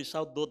 Somebody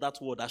shout that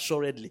word,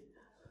 assuredly.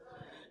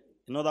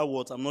 In other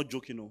words, I'm not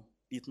joking. No.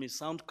 It may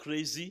sound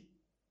crazy.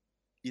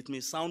 It may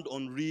sound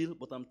unreal,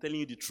 but I'm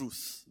telling you the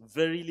truth.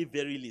 Verily,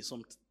 verily.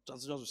 Some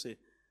translations will say,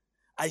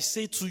 I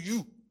say to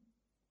you,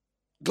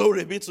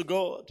 glory be to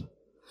God.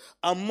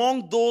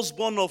 Among those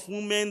born of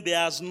women, there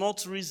has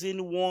not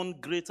risen one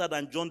greater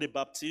than John the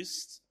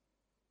Baptist.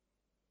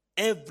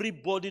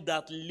 Everybody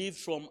that lived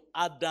from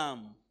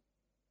Adam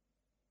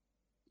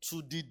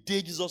to the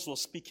day Jesus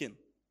was speaking,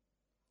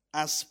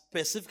 and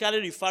specifically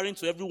referring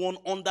to everyone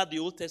under the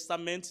Old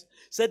Testament,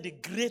 said the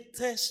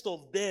greatest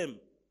of them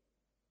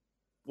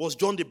was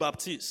John the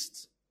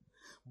Baptist.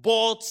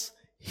 But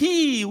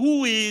he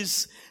who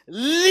is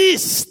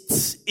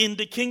least in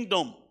the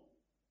kingdom,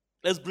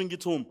 let's bring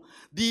it home.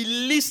 The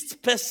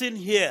least person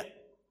here,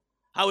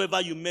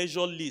 however you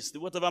measure least,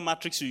 whatever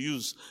matrix you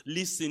use,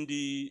 least in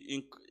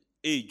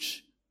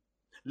age,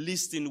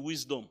 least in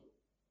wisdom,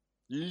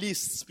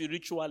 least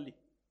spiritually,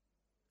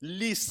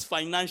 least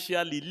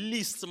financially,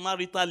 least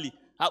maritally,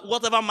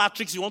 whatever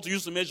matrix you want to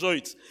use to measure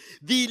it.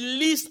 The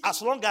least,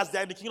 as long as they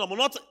are in the kingdom,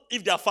 not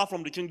if they are far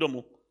from the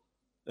kingdom.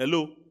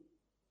 Hello?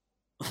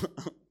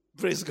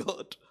 Praise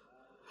God.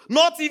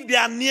 Not if they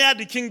are near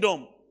the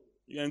kingdom.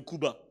 You're in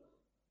Cuba.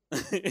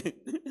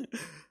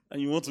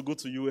 And you want to go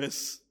to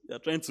US. You're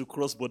trying to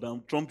cross border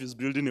and Trump is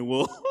building a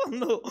wall.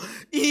 No.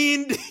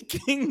 In the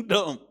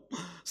kingdom.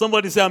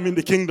 Somebody say, I'm in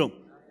the kingdom.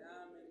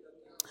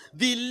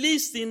 The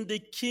least in the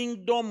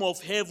kingdom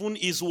of heaven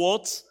is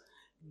what?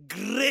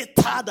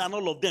 Greater than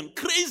all of them.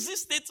 Crazy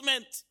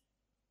statement.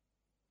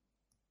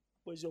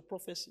 But it's your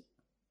prophecy.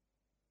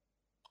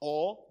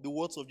 Or the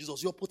words of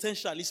Jesus. Your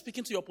potential. He's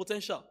speaking to your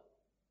potential.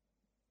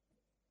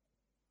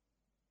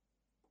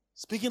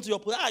 Speaking to your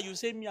potential. You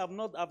say me, I've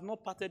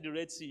not parted the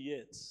Red Sea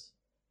yet.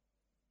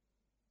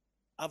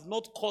 I've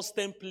not caused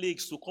 10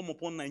 plagues to come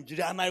upon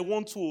Nigeria. And I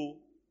want to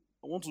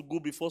go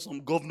before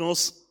some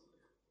governors,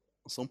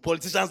 some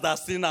politicians that are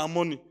stealing our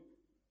money.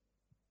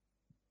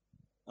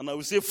 And I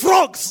will say,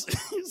 frogs!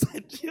 He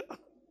said,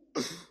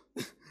 yeah.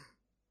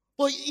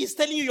 But he's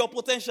telling you your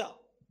potential.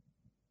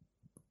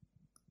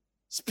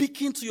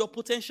 Speaking to your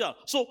potential.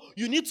 So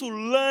you need to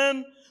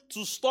learn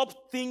to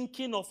stop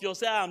thinking of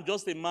yourself, I'm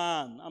just a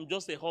man, I'm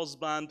just a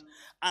husband,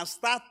 and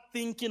start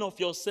thinking of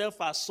yourself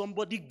as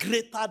somebody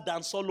greater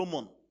than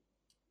Solomon.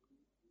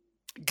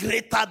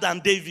 Greater than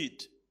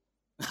David.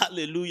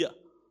 Hallelujah.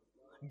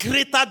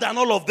 Greater than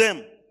all of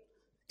them.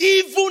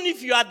 Even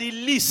if you are the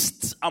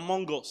least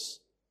among us.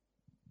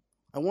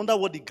 I wonder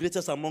what the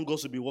greatest among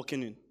us will be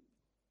walking in.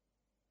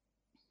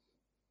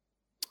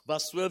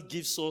 Verse 12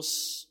 gives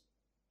us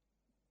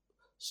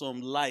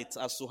some light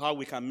as to how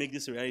we can make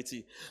this a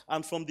reality.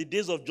 And from the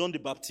days of John the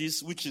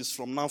Baptist, which is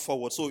from now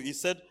forward. So he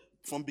said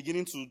from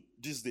beginning to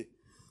this day.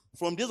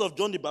 From days of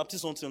John the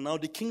Baptist until now,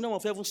 the kingdom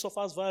of heaven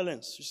suffers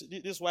violence. You see,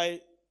 this is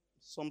why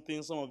some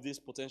of these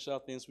potential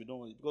things we don't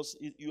want. Because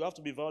you have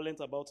to be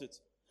violent about it.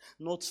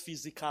 Not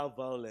physical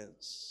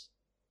violence,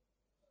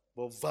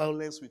 but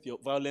violent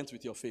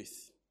with your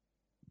faith.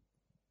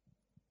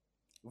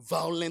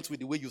 Violent with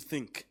the way you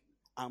think.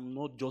 I'm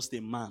not just a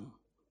man.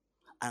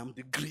 I'm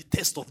the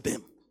greatest of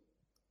them.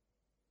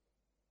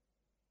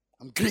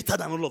 I'm greater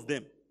than all of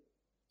them.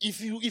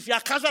 If you are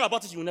casual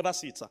about it, you will never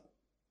see it, sir.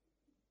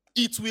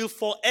 It will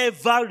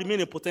forever remain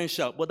a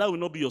potential, but that will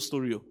not be your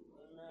story.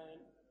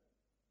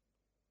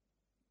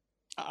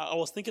 I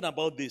was thinking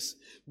about this.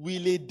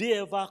 Will a day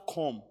ever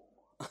come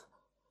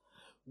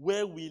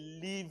where we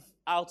live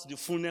out the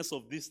fullness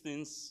of these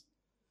things?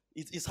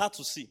 It's hard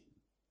to see.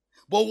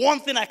 But one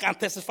thing I can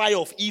testify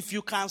of, if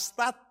you can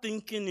start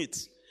thinking it,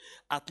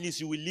 at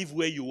least you will live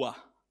where you are.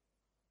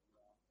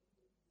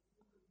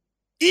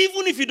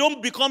 Even if you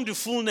don't become the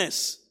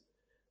fullness,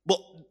 but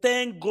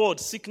thank God,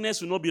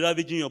 sickness will not be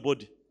ravaging your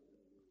body.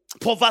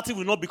 Poverty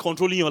will not be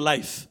controlling your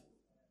life.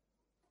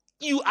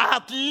 You are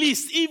at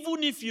least,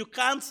 even if you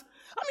can't,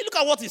 look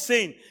at what he's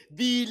saying.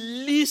 The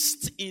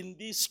least in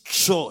this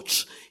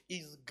church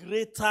is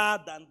greater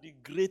than the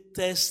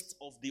greatest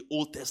of the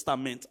Old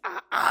Testament.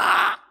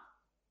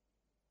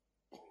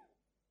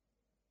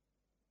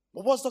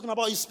 But what's talking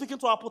about? He's speaking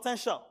to our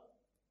potential.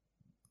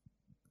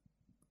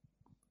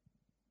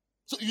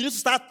 So you need to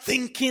start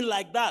thinking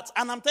like that.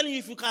 And I'm telling you,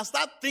 if you can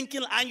start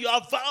thinking and you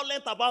are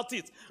violent about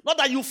it, not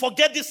that you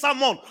forget this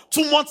sermon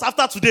 2 months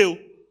after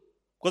today,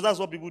 because that's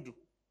what people do.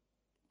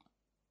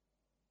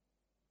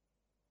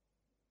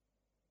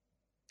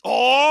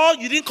 Or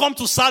you didn't come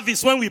to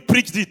service when we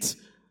preached it,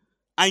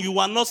 and you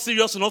were not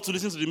serious enough to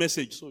listen to the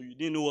message, so you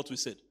didn't know what we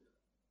said.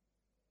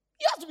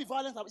 to be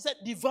violent. He said,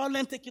 the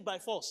violent take it by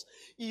force.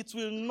 It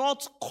will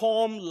not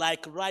come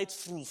like ripe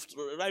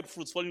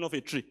fruits falling off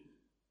a tree.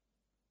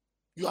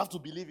 You have to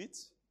believe it.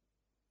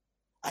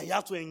 And you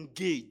have to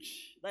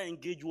engage. That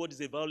engage word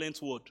is a violent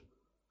word.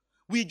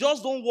 We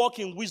just don't walk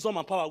in wisdom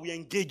and power. We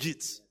engage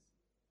it.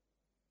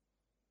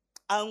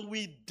 And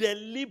we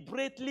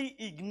deliberately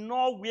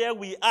ignore where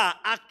we are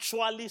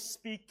actually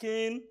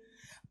speaking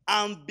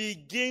and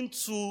begin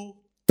to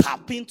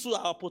tap into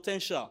our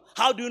potential.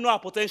 How do you know our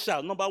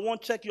potential? Number one,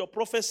 check your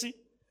prophecy.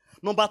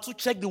 Number two,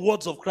 check the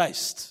words of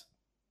Christ.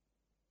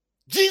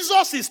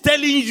 Jesus is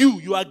telling you,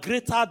 you are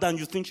greater than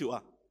you think you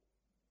are.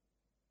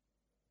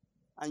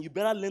 And you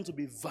better learn to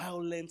be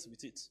violent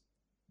with it.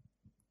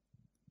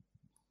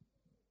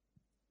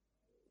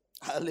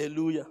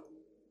 Hallelujah.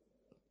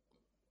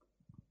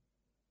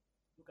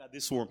 Look at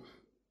this one.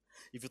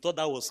 If you thought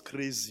that was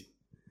crazy,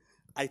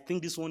 I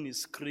think this one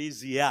is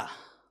crazier.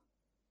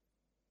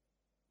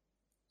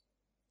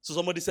 So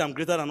somebody say, I'm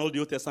greater than all the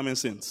Old Testament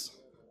saints.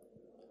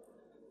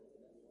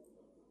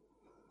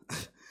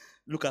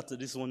 Look at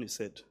this one he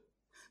said.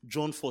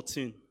 John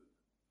 14,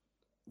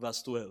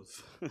 verse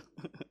 12.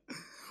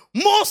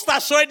 Most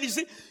assuredly,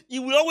 see, he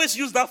will always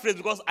use that phrase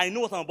because I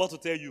know what I'm about to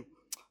tell you.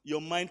 Your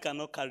mind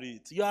cannot carry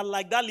it. You are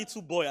like that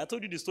little boy. I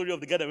told you the story of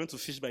the guy that went to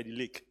fish by the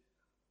lake.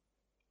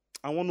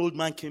 And one old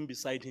man came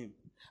beside him.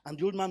 And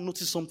the old man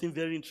noticed something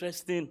very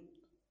interesting.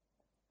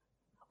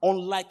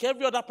 Unlike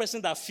every other person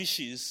that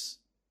fishes,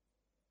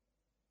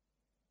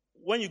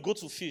 when you go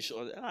to fish,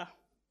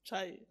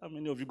 how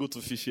many of you go to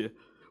fish here?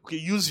 Okay,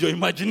 use your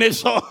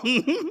imagination.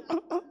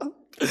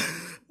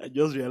 I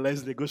just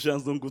realized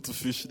Lagosians don't go to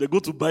fish. They go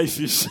to buy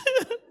fish.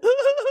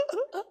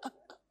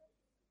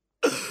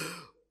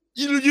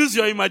 You use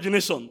your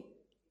imagination.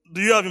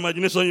 Do you have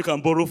imagination you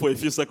can borrow for a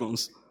few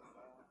seconds?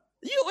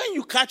 When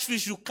you catch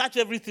fish, you catch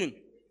everything.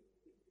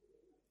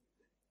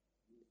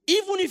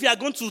 Even if you are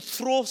going to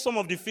throw some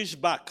of the fish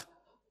back,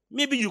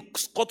 maybe you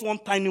caught one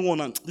tiny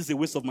one and this is a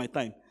waste of my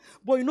time.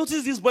 But you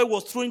notice this boy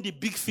was throwing the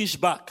big fish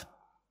back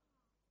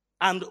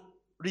and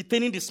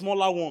retaining the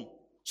smaller one.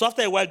 So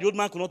after a while, the old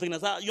man could not take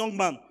it. I said, young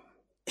man,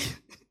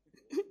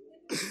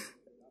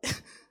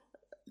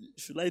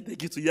 should I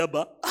take it to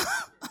Yaba?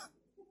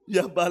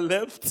 Yaba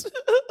left.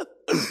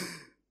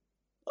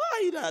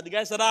 The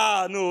guy said,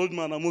 no, old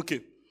man, I'm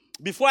okay.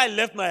 Before I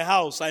left my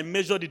house, I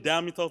measured the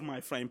diameter of my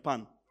frying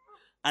pan.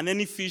 And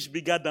any fish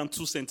bigger than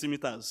 2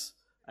 centimeters,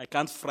 I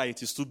can't fry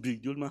it. It's too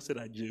big. The old man said,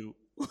 Ajeo.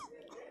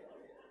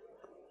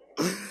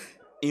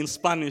 In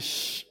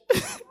Spanish.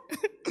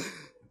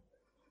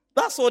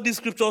 That's what these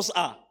scriptures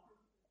are.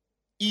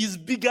 It's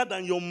bigger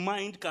than your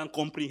mind can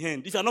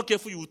comprehend. If you're not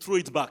careful, you will throw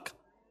it back.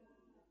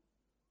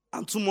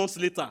 And 2 months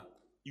later,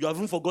 you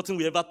haven't forgotten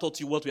we ever taught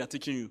you what we are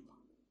teaching you.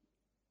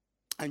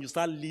 And you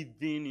start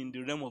living in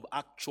the realm of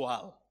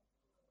actual.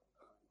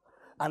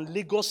 And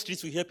Lagos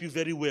streets will help you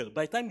very well.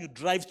 By the time you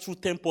drive through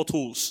 10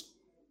 potholes,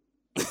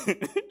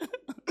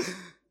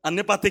 and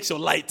NEPA takes your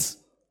light,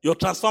 your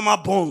transformer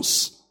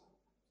burns,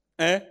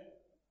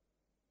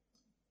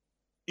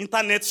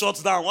 internet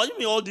shuts down. What do you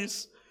mean all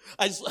this?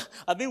 I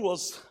think it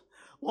was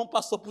one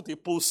pastor put a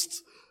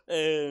post.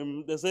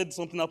 They said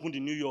something happened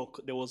in New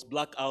York. There was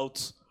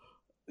blackout.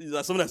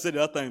 Something I said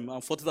the other time,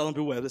 and 40,000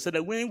 people were. They said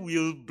that when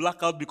will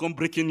blackout become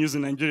breaking news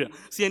in Nigeria?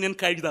 CNN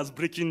carried it as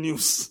breaking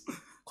news.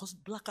 Because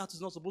blackout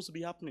is not supposed to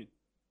be happening.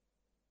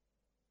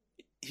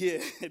 Yeah,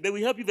 they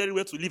will help you very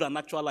well to live an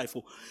actual life.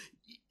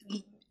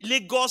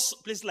 Lagos,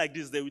 places like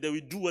this, they will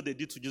do what they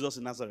did to Jesus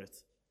in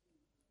Nazareth.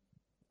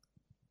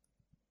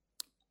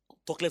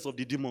 Talk less of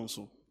the demons.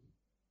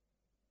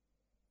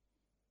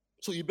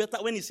 So you better,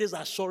 when he says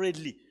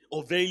assuredly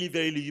or verily,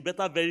 verily, you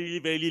better verily,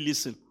 verily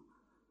listen.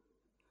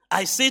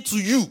 I say to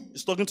you,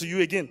 he's talking to you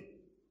again.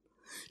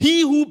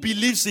 He who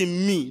believes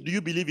in me, do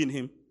you believe in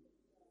him?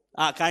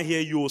 I can't hear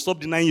you.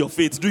 Stop denying your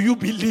faith. Do you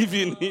believe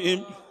in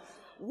him?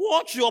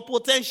 Watch your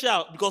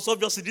potential, because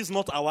obviously this is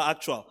not our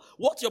actual.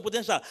 What's your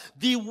potential?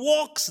 The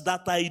works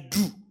that I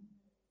do,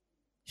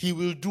 he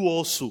will do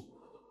also.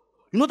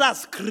 You know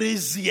that's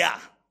crazier.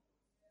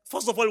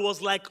 First of all, it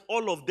was like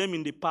all of them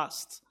in the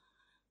past.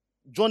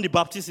 John the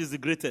Baptist is the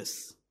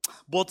greatest.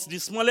 But the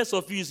smallest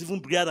of you is even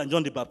bigger than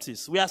John the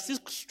Baptist. We are still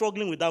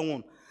struggling with that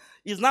one.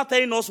 He's not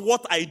telling us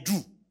what I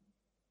do,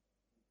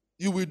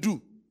 you will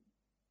do.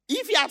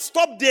 If he had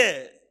stopped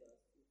there,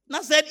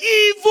 and said,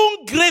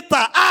 even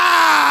greater.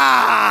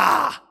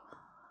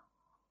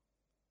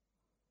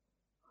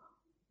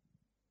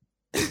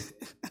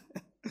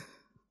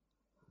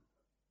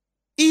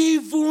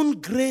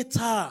 Even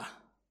greater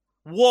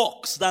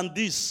works than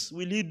this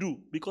will he do,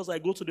 because I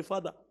go to the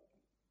Father.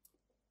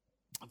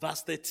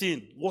 Verse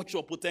 13, watch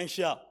your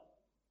potential.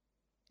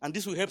 And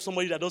this will help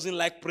somebody that doesn't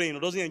like praying, or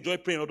doesn't enjoy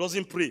praying, or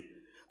doesn't pray.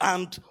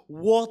 And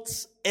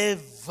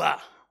whatever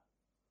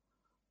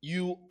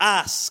you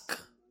ask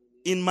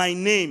in my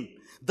name,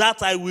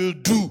 that I will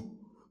do,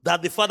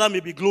 that the Father may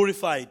be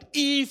glorified.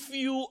 If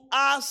you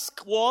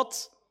ask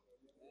what?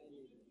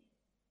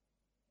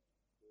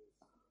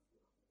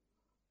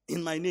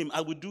 In my name,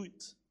 I will do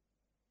it.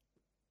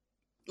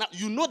 Now,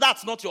 you know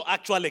that's not your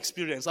actual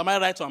experience. Am I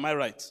right or am I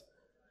right?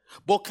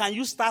 But can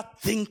you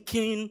start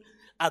thinking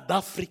at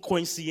that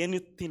frequency,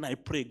 anything I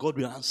pray, God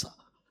will answer.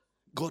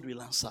 God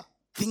will answer.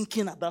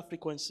 Thinking at that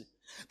frequency.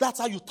 That's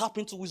how you tap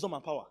into wisdom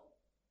and power.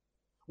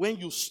 When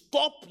you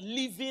stop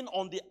living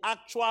on the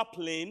actual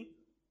plane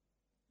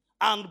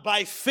and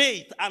by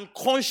faith and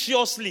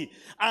consciously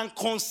and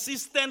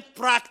consistent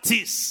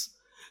practice,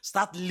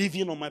 start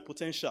living on my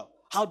potential.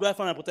 How do I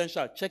find my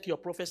potential? Check your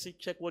prophecy.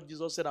 Check what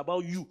Jesus said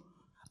about you.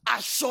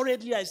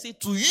 Assuredly, I say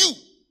to you.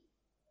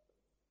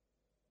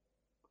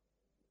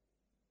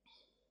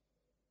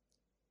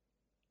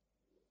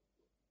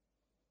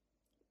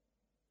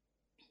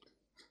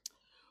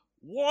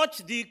 Watch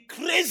the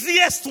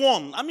craziest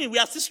one. I mean, we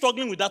are still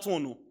struggling with that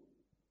one. No?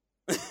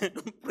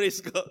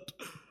 Praise God.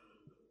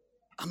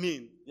 I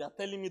mean, you are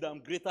telling me that I'm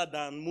greater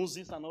than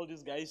Moses and all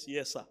these guys?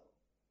 Yes, sir.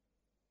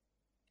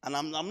 And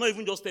I'm not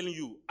even just telling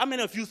you. How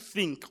many of you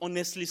think,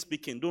 honestly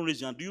speaking, don't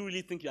raise your hand, do you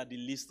really think you are the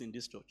least in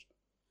this church?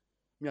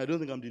 Me, I don't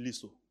think I'm the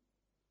least. So.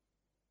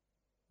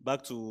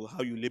 Back to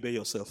how you label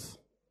yourself.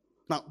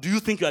 Now, do you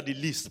think you are the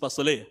least,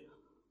 Pastor Leah?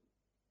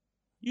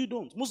 You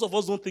don't. Most of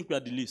us don't think we are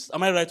the least.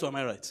 Am I right or am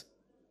I right?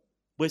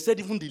 But he said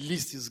even the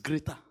least is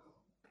greater.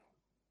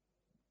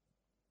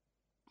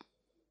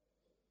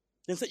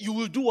 Then said, you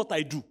will do what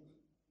I do.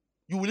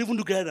 You will even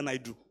do greater than I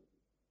do.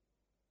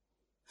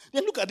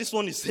 Then look at this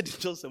one he said in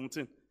John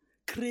 17.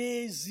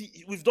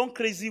 Crazy. We've done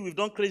crazy, we've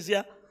done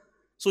crazier.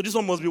 So this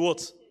one must be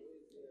what?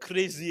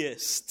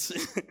 Craziest.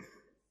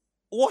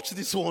 Watch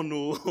this one.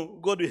 Oh.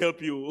 God will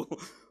help you.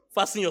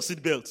 Fasten your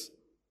seatbelt.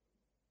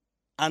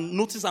 And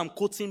notice I'm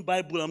quoting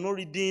Bible. I'm not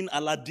reading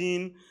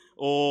Aladdin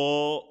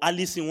or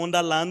Alice in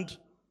Wonderland.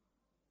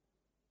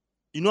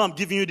 You know I'm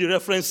giving you the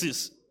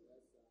references.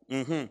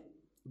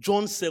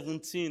 John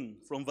 17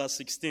 from verse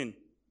 16.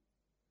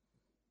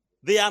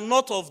 They are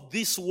not of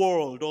this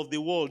world, of the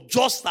world,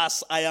 just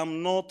as I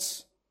am not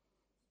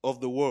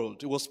of the world.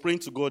 He was praying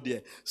to God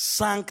there.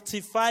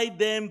 Sanctify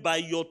them by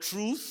your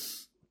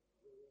truth.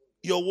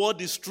 Your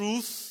word is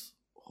truth.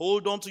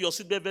 Hold on to your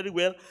seatbelt very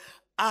well.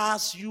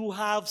 As you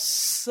have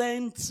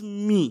sent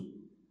me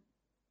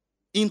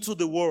into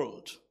the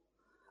world,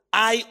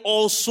 I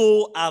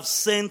also have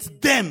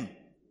sent them.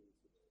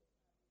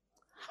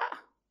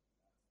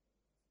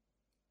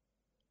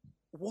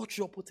 Watch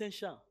your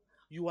potential.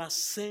 You are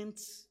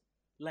sent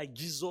like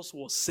Jesus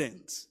was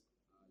sent.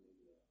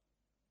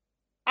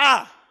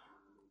 How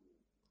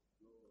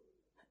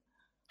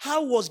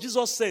was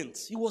Jesus sent?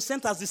 He was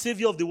sent as the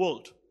Savior of the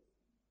world.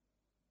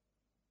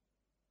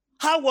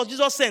 How was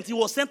Jesus sent? He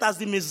was sent as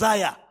the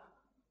Messiah.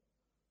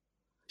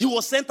 He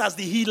was sent as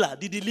the healer,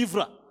 the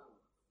deliverer.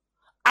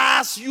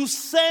 As you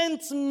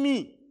sent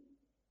me.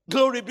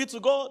 Glory be to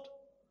God.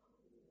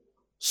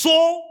 So,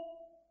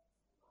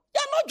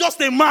 you're not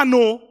just a man,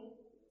 no.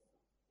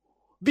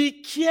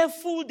 Be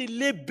careful the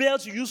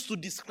labels you use to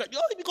describe.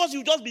 Because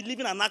you just be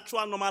living an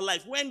actual normal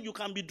life when you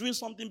can be doing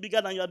something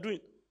bigger than you are doing.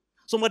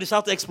 Somebody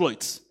shout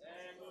exploits.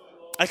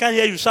 I can't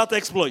hear you. Shout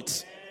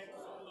exploits.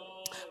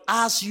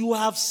 As you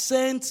have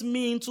sent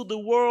me into the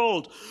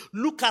world.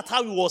 Look at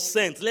how he was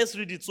sent. Let's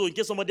read it so in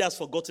case somebody has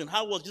forgotten.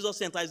 How was Jesus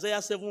sent?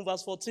 Isaiah 7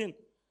 verse 14.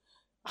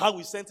 How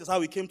he sent is how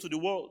he came to the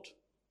world.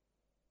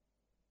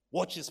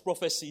 Watch his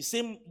prophecy.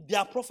 Same,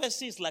 their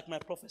prophecy is like my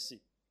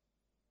prophecy.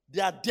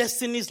 Their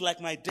destiny is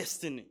like my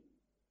destiny.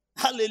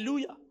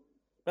 Hallelujah.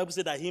 The Bible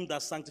said that him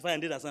that sanctified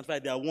and they that sanctify,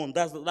 they are one.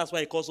 That's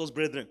why he calls us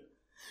brethren.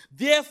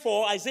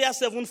 Therefore, Isaiah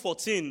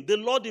 7:14, the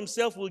Lord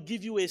himself will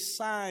give you a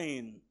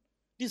sign.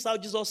 This is how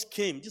Jesus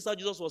came. This is how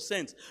Jesus was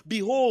sent.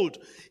 Behold,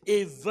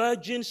 a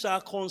virgin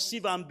shall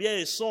conceive and bear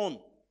a son.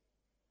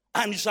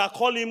 And you shall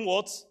call him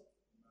what?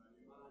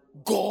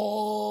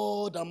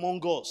 God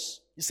among us.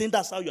 He's saying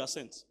that's how you are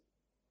sent.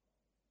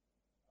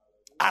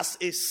 As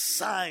a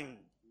sign.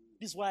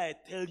 This is why I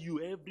tell you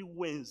every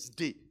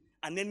Wednesday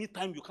and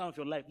anytime you come of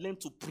your life, learn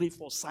to pray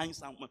for signs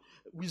and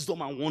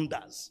wisdom and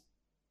wonders.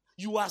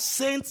 You are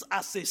sent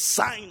as a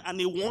sign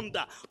and a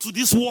wonder to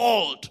this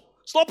world.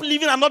 Stop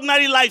living an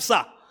ordinary life,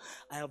 sir.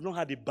 I have not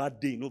had a bad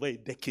day in over a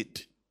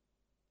decade.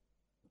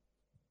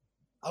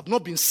 I've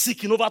not been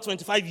sick in over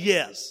 25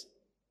 years.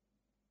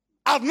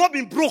 I've not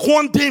been broke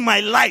one day in my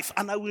life,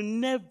 and I will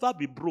never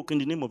be broke in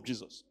the name of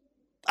Jesus.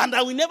 And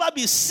I will never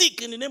be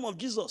sick in the name of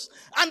Jesus.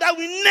 And I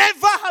will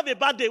never have a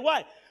bad day.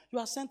 Why? You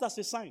are sent as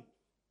a sign.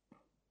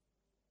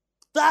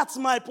 That's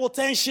my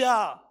potential.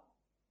 I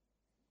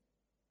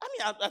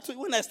mean,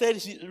 when I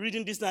started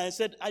reading this, I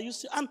said, "Are you?"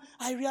 And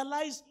I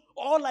realized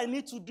all I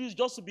need to do is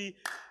just to be,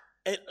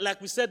 like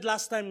we said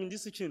last time in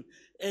this teaching,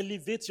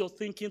 elevate your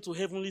thinking to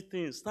heavenly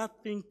things. Start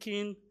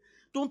thinking.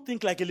 Don't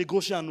think like a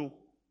Lagosian. No.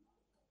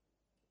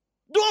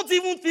 Don't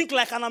even think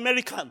like an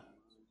American.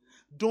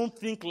 Don't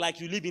think like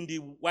you live in the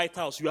White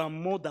House. You are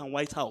more than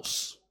White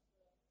House.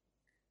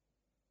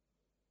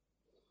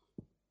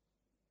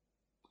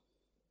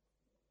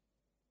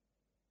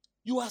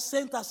 You are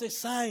sent as a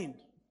sign.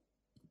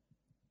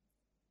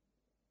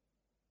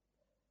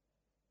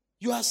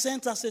 You are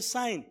sent as a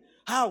sign.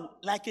 How?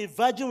 Like a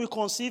virgin will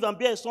conceive and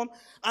bear a son.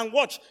 And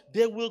watch,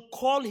 they will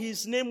call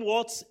his name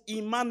what?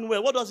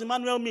 Emmanuel. What does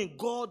Emmanuel mean?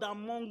 God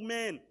among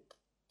men.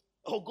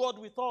 Or God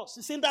with us.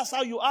 He's saying that's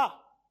how you are.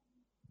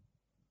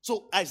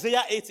 So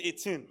Isaiah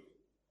 8:18.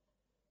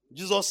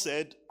 Jesus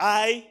said,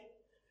 I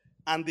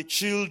and the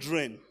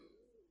children,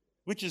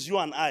 which is you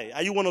and I.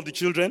 Are you one of the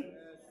children? Yes,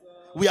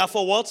 we are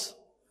for what?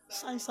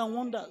 Signs and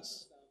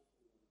wonders.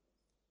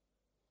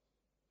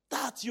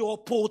 That's your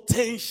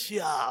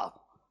potential.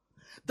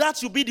 That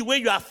should be the way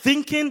you are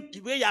thinking, the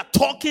way you are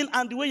talking,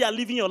 and the way you are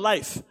living your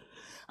life.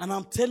 And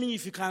I'm telling you,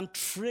 if you can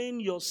train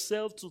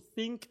yourself to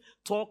think,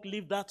 talk,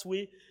 live that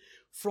way,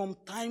 from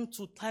time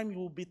to time you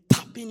will be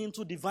tapping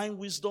into divine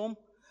wisdom,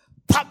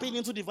 tapping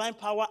into divine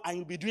power, and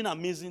you'll be doing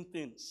amazing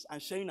things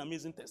and sharing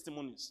amazing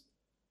testimonies.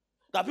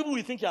 That people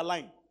will think you're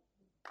lying.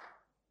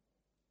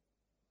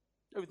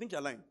 They will think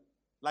you're lying.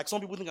 Like some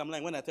people think I'm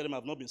lying when I tell them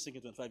I've not been sick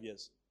in 25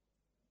 years.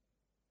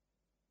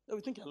 They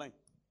will think you're lying.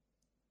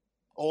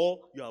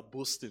 Or you are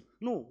boasting.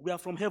 No, we are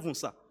from heaven,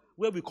 sir.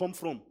 Where we come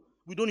from,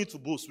 we don't need to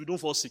boast. We don't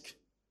fall sick.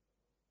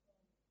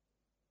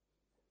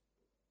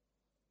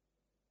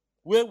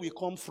 Where we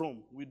come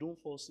from, we don't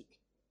fall sick.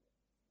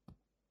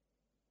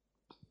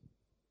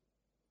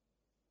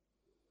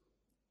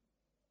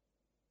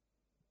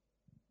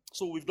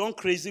 So we've done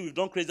crazy,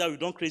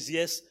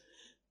 yes.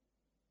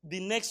 The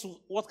next,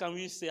 what can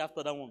we say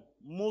after that one?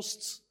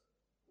 Most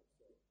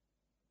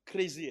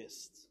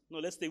craziest. No,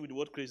 let's stay with the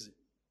word crazy.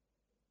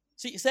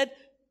 See, he said,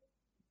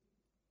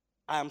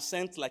 I am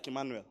sent like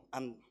Emmanuel.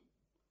 And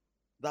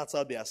that's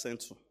how they are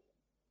sent to.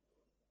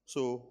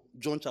 So,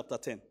 John chapter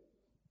 10.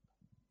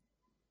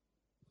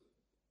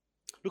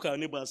 Look at your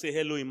neighbor and say,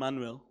 hello,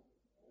 Emmanuel.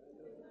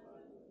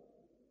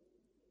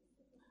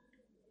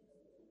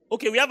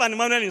 Okay, we have an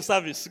Emmanuel in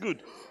service.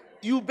 Good.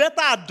 You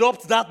better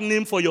adopt that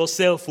name for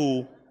yourself.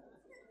 Oh.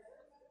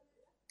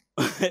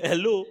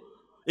 Hello.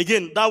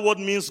 Again, that word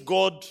means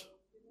God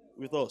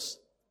with us.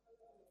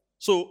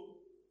 So,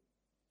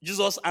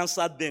 Jesus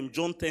answered them,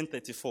 John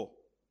 10:34.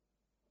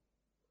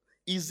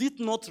 Is it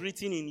not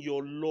written in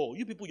your law?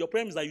 You people, your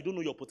problem is that you don't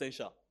know your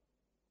potential.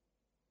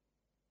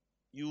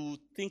 You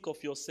think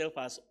of yourself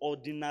as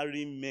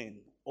ordinary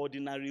men,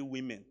 ordinary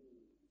women.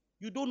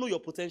 You don't know your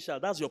potential.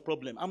 That's your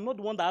problem. I'm not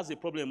the one that has a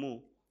problem.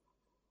 Oh.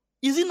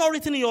 Is it not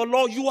written in your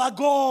law? You are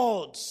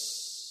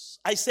gods.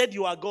 I said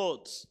you are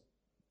gods.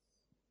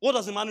 What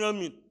does Emmanuel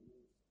mean?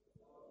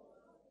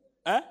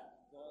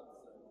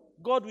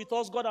 God with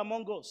us, God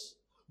among us.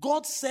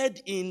 God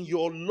said in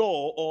your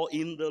law or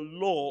in the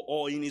law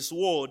or in his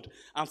word,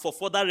 and for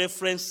further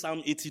reference,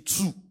 Psalm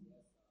 82.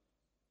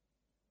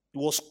 He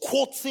was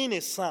quoting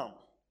a psalm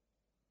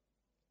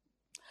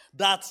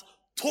that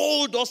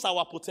told us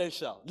our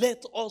potential.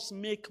 Let us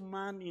make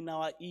man in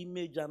our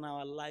image and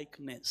our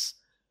likeness.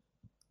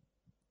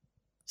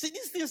 See,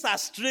 these things are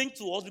strange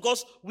to us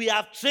because we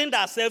have trained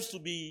ourselves to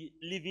be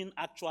living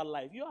actual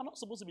life. You are not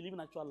supposed to be living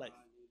actual life.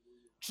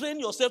 Train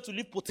yourself to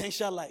live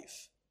potential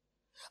life.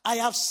 I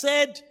have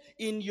said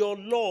in your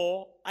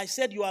law, I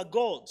said you are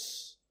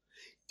gods.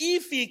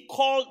 If he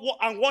called,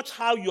 and watch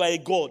how you are a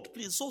god.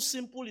 Please, it's so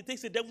simple, it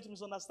takes a devil to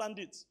misunderstand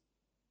it.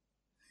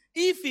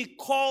 If he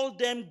called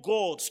them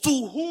gods, to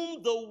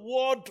whom the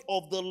word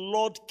of the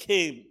Lord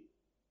came.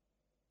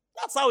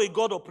 That's how a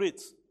God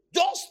operates.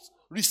 Just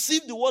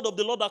receive the word of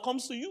the Lord that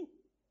comes to you.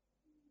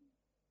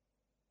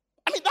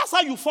 I mean, that's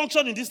how you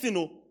function in this thing,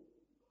 no?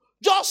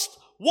 Just,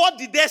 what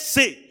did they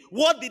say?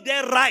 What did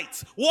they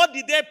write? What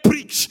did they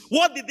preach?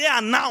 What did they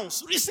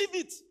announce? Receive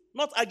it.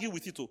 Not argue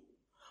with it.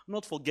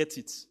 Not forget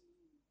it.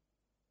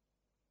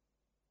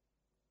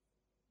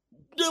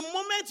 The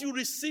moment you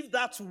receive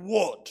that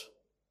word,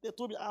 they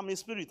told me, I'm a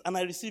spirit. And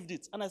I received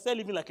it. And I started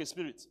living like a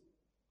spirit.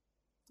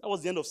 That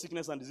was the end of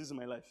sickness and disease in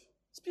my life.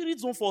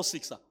 Spirits don't fall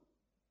sick, sir.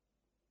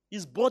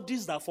 It's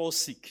bodies that fall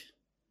sick.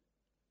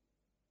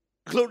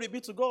 Glory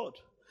be to God.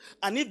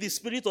 And if the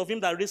spirit of him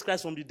that raised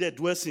Christ from the dead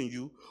dwells in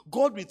you,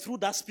 God will through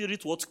that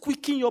spirit what?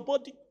 Quicken your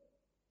body.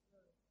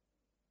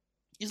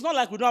 It's not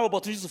like we don't have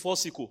opportunity to fall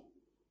sick.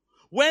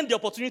 When the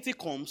opportunity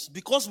comes,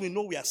 because we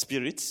know we are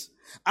spirits,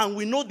 and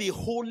we know the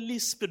Holy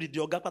Spirit, the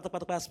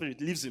Oga Spirit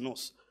lives in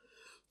us,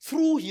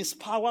 through his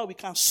power we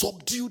can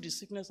subdue the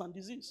sickness and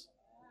disease.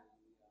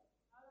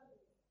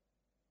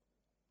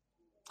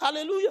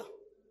 Hallelujah.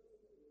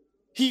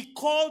 He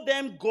called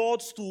them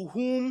gods to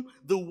whom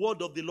the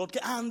word of the Lord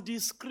came. And the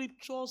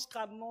scriptures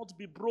cannot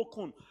be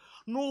broken.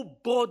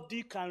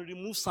 Nobody can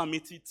remove Psalm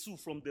 82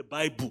 from the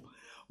Bible.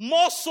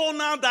 More so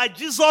now that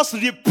Jesus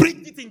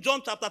repreached it in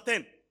John chapter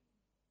 10.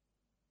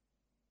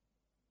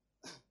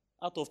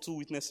 Out of two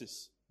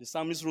witnesses. The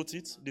psalmist wrote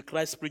it, the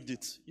Christ preached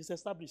it. It's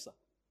established, sir.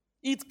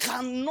 It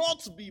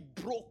cannot be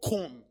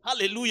broken.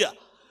 Hallelujah.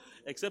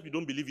 Except you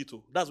don't believe it.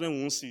 That's when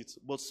we won't see it.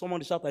 But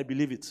someone shout, I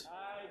believe it.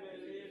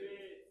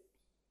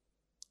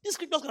 These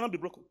scriptures cannot be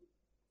broken.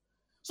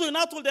 So he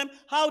now told them,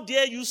 how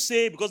dare you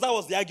say, because that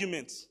was the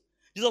argument.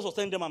 Jesus was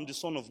telling them, I'm the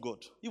Son of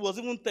God. He was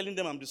even telling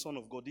them, I'm the Son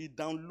of God. He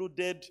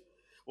downloaded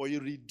or he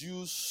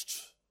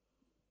reduced.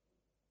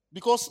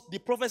 Because the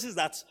prophecies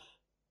that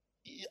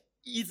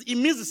It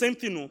means the same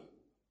thing, no?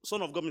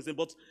 Son of God means the same,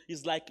 but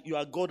it's like you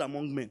are God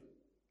among men.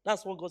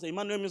 That's what God said.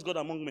 Emmanuel means God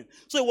among men.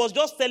 So he was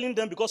just telling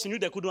them because he knew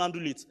they couldn't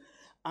handle it.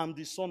 I'm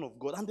the Son of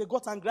God. And they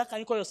got angry. How can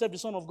you call yourself the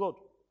Son of God?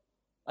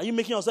 Are you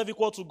making yourself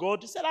equal to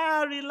God? He said,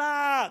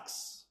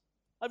 relax.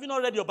 Have you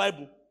not read your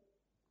Bible?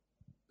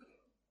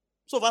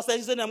 So verse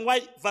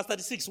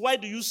 36, why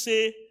do you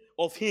say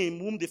of him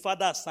whom the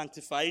Father has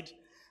sanctified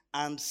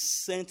and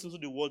sent into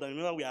the world? And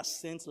remember, we are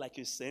sent like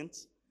a saint.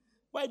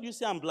 Why do you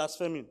say I'm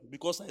blaspheming?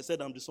 Because I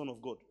said I'm the Son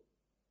of God.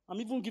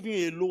 I'm even giving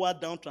you a lower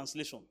down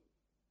translation.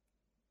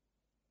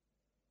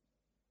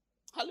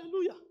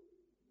 Hallelujah.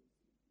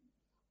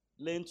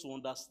 Learn to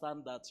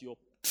understand that your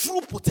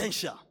true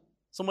potential.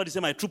 Somebody say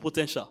my true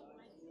potential.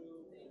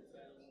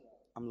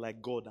 I'm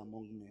like God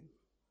among men.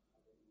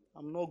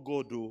 I'm not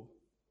God though,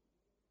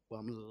 but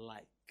I'm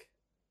like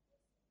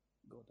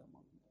God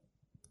among men.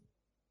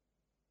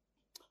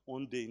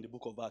 One day in the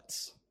book of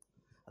Acts,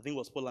 I think it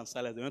was Paul and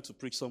Silas, they went to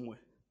preach somewhere.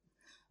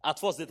 At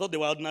first they thought they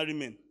were ordinary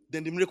men.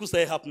 Then the miracle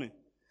started happening.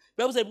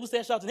 People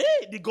started shouting,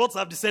 hey, the gods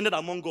have descended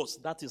among us.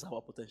 That is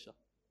our potential.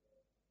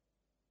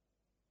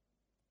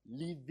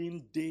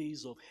 Living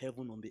days of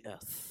heaven on the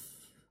earth.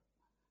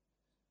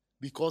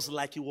 Because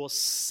like he was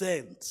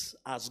sent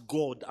as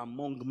God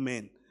among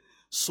men,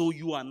 so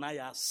you and I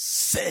are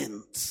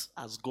sent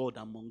as God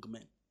among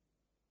men.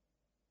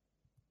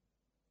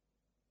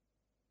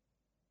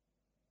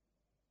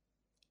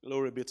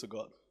 Glory be to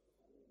God.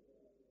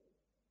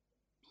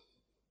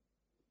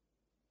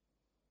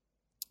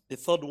 The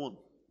third one.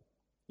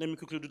 Let me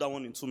quickly do that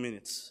one in 2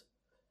 minutes.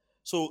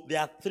 So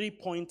there are 3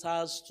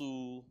 pointers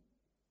to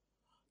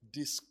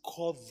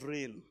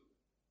discovering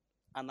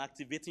and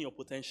activating your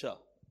potential.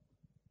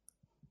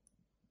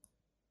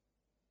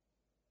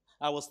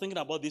 I was thinking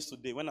about this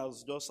today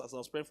as I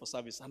was praying for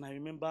service, and I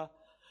remember,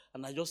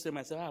 and I just said to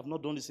myself, I have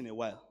not done this in a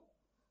while.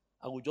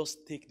 I will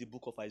just take the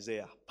book of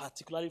Isaiah,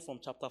 particularly from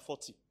chapter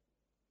 40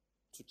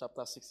 to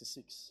chapter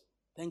 66.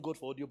 Thank God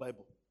for audio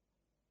Bible.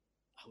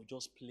 I will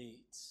just play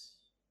it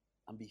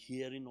and be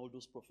hearing all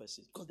those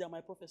prophecies because they are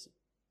my prophecy.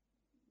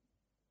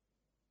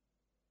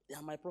 They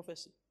are my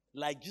prophecy.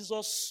 Like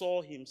Jesus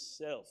saw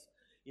himself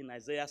in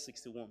Isaiah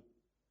 61.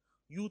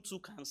 You too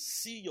can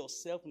see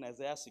yourself in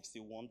Isaiah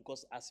 61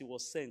 because as he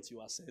was sent,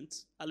 you are sent.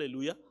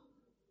 Hallelujah.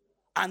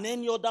 And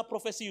any other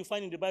prophecy you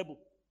find in the Bible.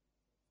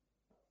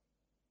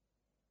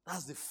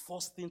 That's the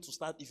first thing to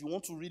start. If you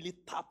want to really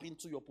tap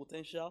into your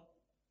potential,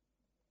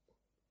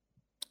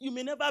 you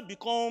may never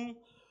become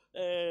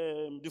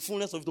the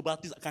fullness of the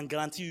Baptist. I can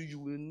guarantee you, you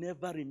will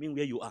never remain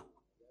where you are.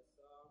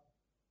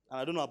 And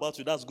I don't know about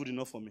you, that's good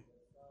enough for me.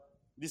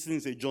 This thing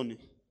is a journey.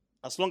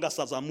 As long as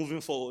I'm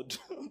moving forward,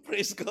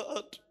 praise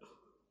God.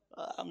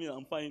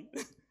 I'm fine.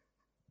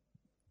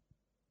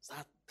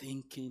 Start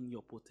thinking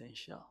your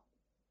potential,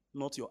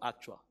 not your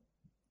actual.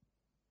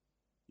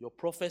 Your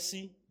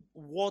prophecy,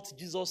 what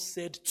Jesus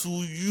said to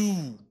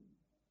you.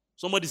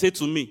 Somebody say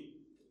to me.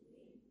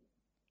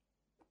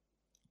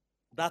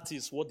 That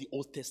is what the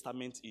Old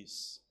Testament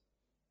is.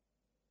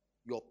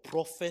 Your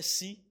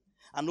prophecy.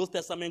 And Old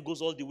Testament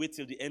goes all the way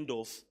till the end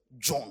of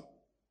John.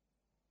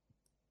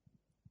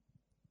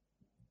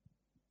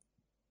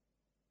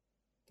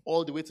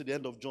 All the way to the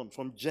end of John.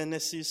 From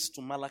Genesis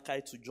to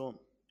Malachi to John.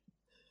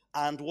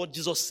 And what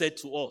Jesus said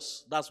to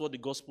us. That's what the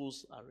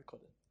Gospels are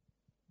recorded.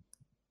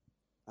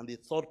 And the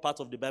third part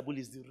of the Bible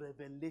is the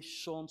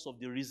revelations of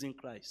the risen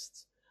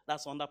Christ.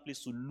 That's another place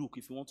to look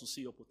if you want to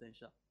see your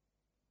potential.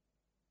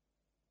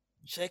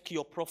 Check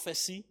your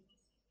prophecy.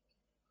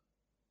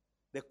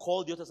 They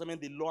call the Old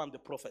Testament the law and the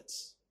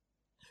prophets.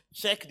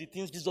 Check the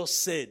things Jesus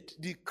said,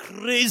 the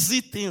crazy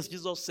things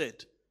Jesus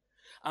said,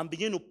 and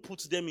begin to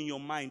put them in your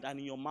mind and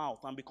in your mouth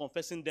and be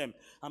confessing them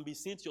and be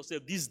saying to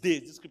yourself, these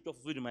days, this scripture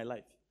fulfilled in my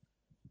life.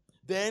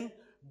 Then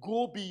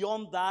go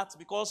beyond that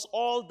because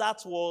all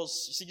that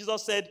was,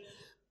 Jesus said,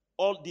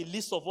 all the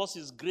least of us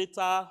is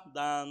greater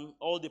than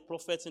all the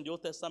prophets in the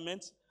Old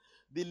Testament.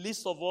 The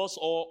least of us,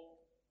 or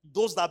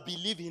those that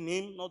believe in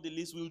him, not the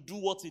least, will do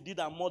what he did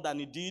and more than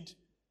he did.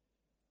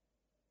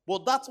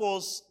 But that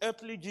was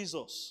earthly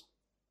Jesus.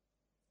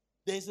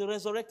 There is a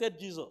resurrected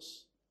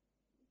Jesus.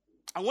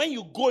 And when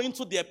you go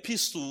into the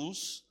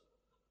epistles,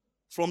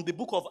 from the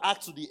book of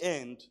Acts to the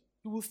end,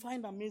 you will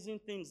find amazing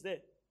things there.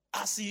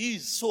 As he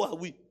is, so are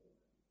we.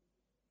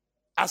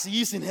 As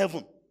he is in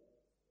heaven.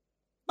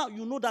 Now,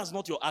 you know that's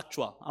not your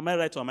actual. Am I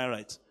right or am I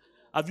right?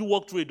 Have you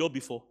walked through a door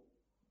before?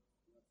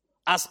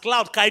 Has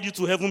cloud carried you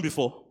to heaven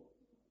before?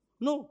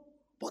 No.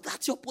 But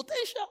that's your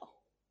potential.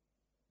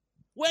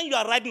 When you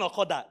are riding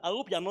Okada, I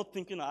hope you are not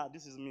thinking,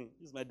 this is me.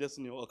 This is my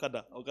destiny.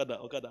 Okada.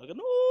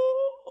 No.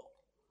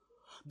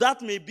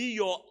 That may be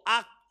your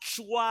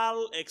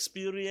actual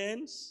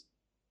experience,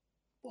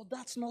 but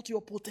that's not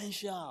your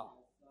potential.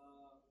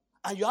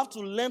 And you have to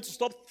learn to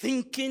stop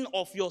thinking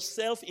of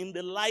yourself in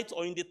the light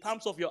or in the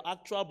terms of your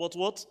actual, but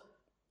what?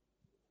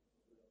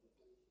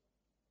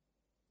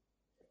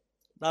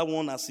 That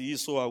one, as he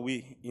is, so are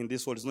we in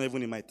this world. It's not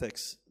even in my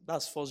text.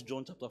 That's 1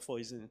 John chapter 4,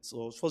 isn't it?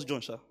 So 1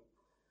 John, sir.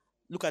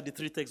 Look at the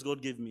 3 texts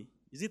God gave me.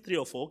 Is it 3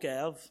 or 4? Okay,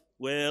 I have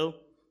Well,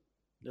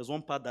 there's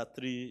one part that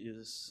 3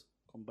 is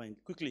combined.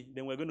 Quickly,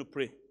 then we're going to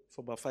pray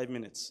for about 5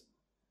 minutes.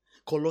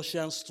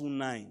 Colossians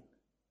 2:9.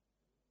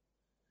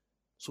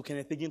 So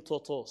Kenneth Hagin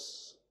taught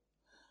us,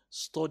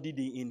 study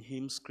the in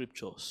him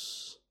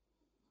scriptures.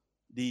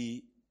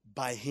 The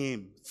by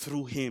him,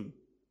 through him.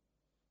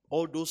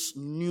 All those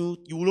new,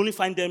 you will only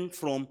find them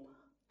from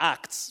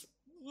Acts.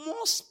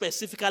 More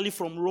specifically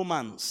from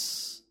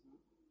Romans.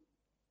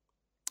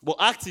 But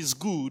Acts is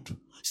good.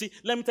 See,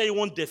 let me tell you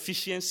one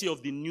deficiency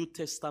of the New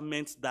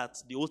Testament that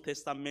the Old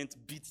Testament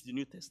beats the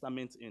New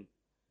Testament in.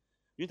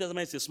 New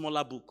Testament is a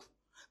smaller book.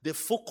 They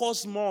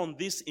focus more on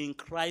this in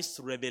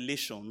Christ's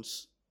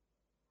revelations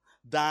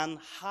than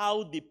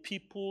how the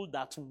people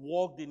that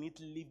walked in it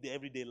live their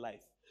everyday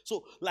life.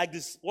 So, like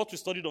this, what we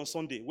studied on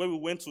Sunday, where we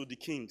went to the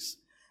Kings,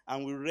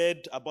 and we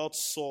read about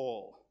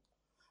Saul,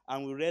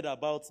 and we read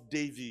about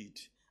David,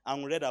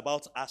 and we read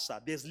about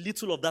Asa. There's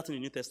little of that in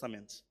the New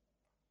Testament.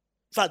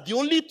 In fact, the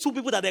only 2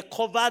 people that they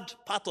covered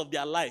part of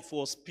their life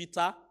was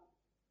Peter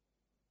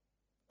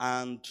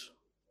and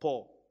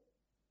Paul.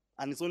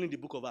 And it's only in the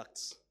book of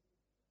Acts.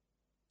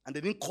 And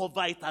they didn't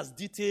cover it as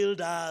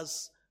detailed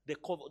as they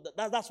cover.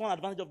 That's one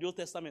advantage of the Old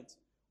Testament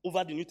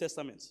over the New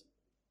Testament.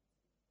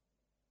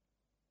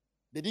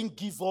 They didn't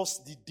give us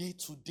the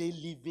day-to-day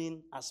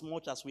living as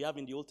much as we have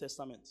in the Old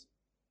Testament.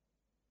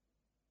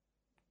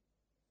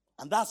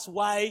 And that's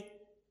why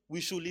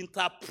we should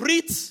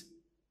interpret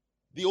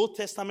the Old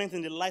Testament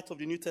in the light of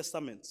the New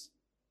Testament.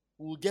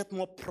 We will get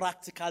more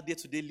practical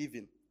day-to-day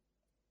living.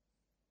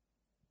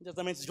 The New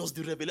Testament is just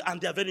the revelation,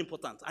 and they are very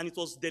important. And it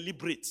was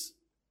deliberate.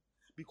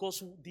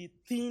 Because the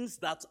things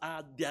that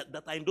are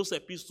in those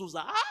epistles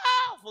are,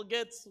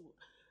 forget.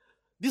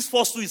 This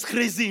first 2 is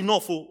crazy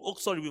enough. Oh,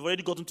 sorry, we've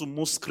already gotten to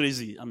most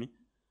crazy. This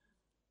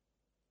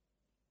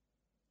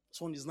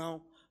one is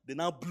they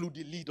now blew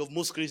the lead of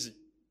most crazy.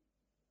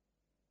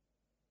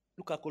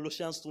 Look at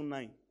Colossians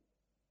 2:9.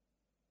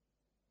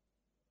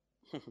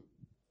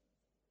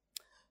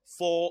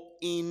 For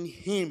in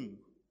him,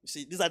 you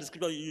see, these are the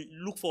scriptures, you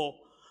look for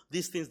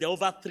these things. There are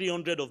over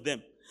 300 of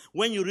them.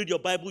 When you read your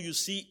Bible, you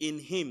see in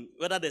him,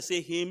 whether they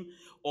say him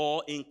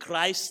or in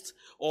Christ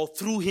or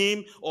through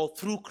him or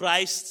through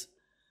Christ.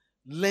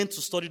 Learn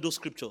to study those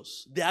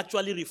scriptures. They're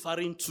actually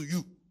referring to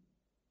you.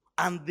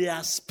 And they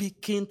are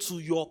speaking to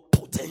your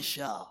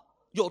potential.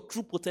 Your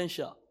true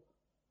potential.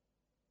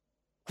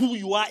 Who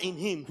you are in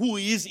him. Who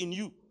he is in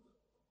you.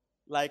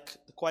 Like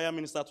the choir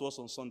ministered to us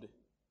on Sunday.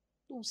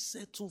 Don't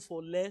settle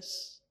for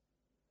less.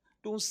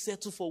 Don't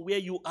settle for where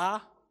you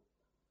are.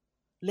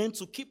 Learn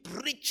to keep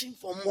reaching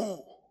for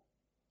more.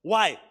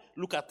 Why?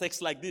 Look at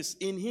texts like this.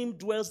 In him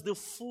dwells the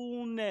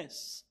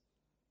fullness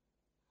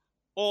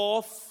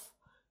of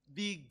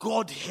the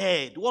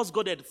Godhead. What's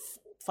Godhead?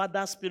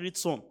 Father, Spirit,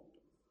 Son.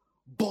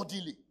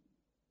 Bodily.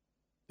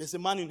 There's a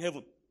man in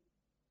heaven.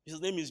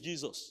 His name is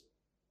Jesus.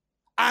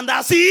 And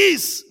as he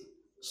is,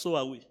 so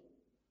are we.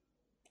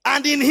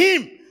 And in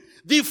him,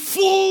 the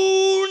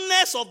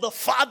fullness of the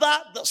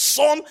Father, the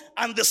Son,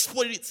 and the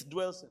Spirit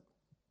dwells in.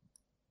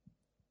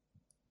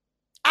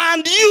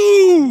 And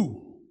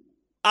you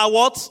are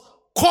what?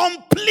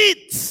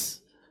 Complete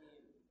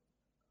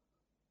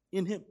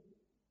in him.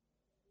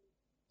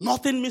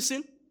 Nothing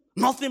missing.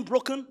 Nothing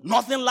broken,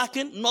 nothing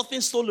lacking, nothing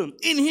stolen.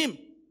 In him.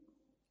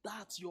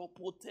 That's your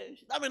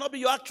potential. That may not be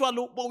your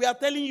actual, but we are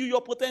telling you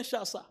your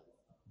potential, sir.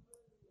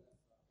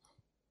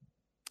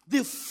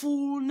 The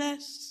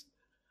fullness.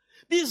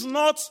 This is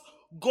not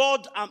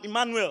God and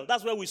Emmanuel.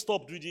 That's where we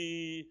stopped.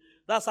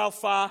 That's how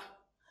far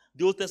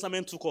the Old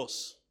Testament took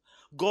us.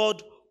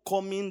 God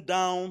coming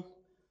down,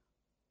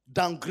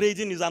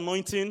 downgrading his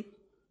anointing.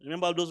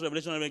 Remember those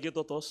revelations that Ikeja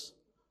taught us?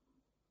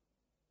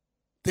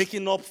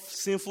 Taking up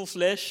sinful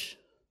flesh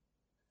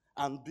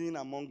and being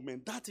among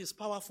men. That is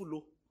powerful,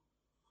 though.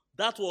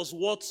 That was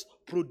what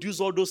produced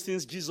all those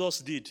things Jesus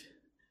did.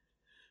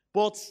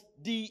 But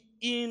the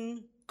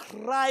in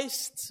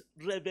Christ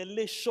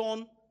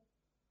revelation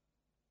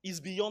is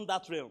beyond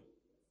that realm.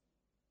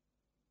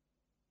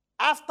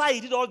 After he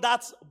did all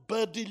that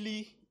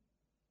bodily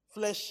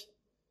flesh,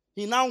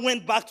 he now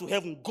went back to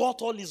heaven,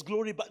 got all his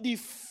glory, but the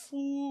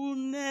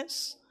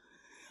fullness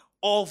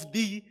of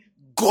the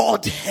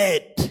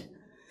Godhead,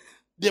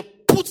 they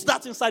put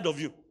that inside of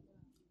you.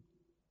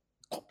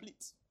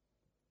 Complete.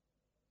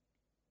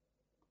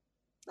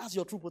 That's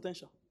your true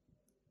potential.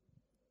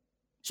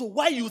 So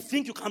why you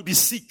think you can be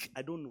sick,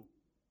 I don't know.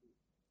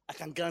 I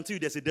can guarantee you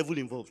there's a devil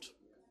involved.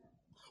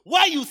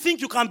 Why you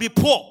think you can be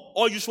poor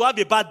or you should have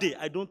a bad day,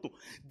 I don't know.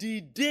 The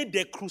day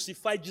they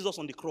crucified Jesus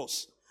on the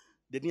cross,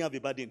 they didn't have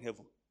a bad day in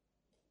heaven.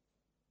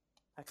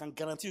 I can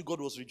guarantee you God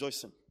was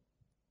rejoicing.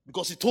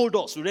 Because he told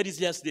us, we read it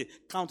yesterday,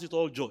 count it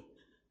all joy.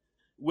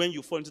 When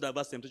you fall into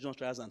diverse temptations,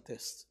 trials, and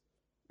tests.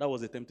 That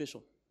was a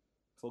temptation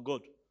for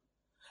God.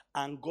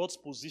 And God's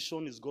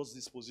position is God's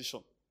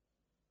disposition.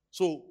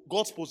 So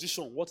God's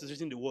position, what is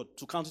written in the word,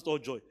 to count it all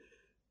joy.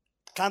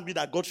 Can't be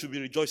that God should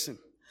be rejoicing.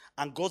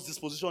 And God's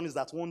disposition is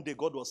that one day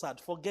God was sad.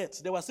 Forget,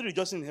 they were still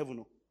rejoicing in heaven.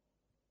 No?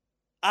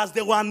 As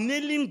they were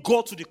nailing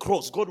God to the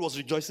cross, God was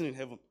rejoicing in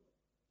heaven.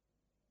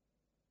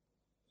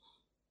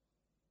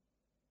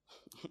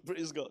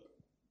 Praise God.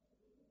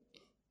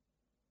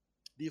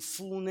 The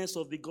fullness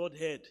of the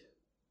Godhead.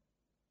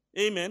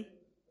 Amen.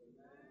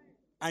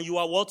 And you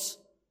are what?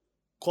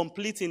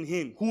 Complete in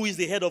him, who is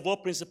the head of all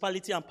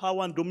principality and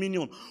power and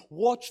dominion.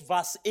 Watch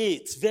verse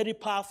 8. Very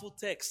powerful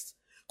text.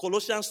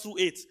 Colossians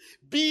 2:8.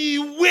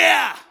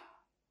 Beware.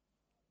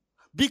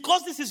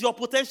 Because this is your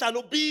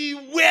potential,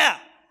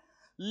 beware.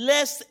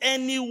 Lest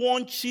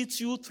anyone cheat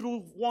you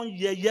through one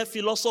year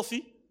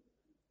philosophy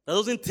that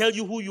doesn't tell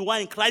you who you are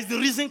in Christ, the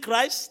risen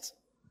Christ,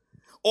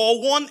 or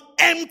one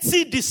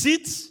empty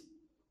deceit,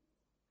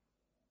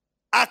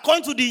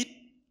 according to the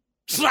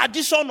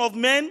tradition of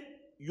men,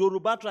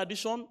 Yoruba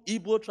tradition,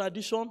 Igbo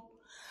tradition,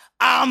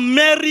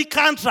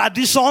 American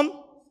tradition.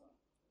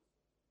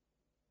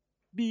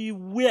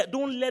 Beware.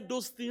 Don't let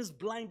those things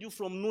blind you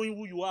from knowing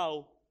who you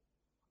are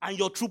and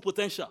your true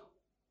potential.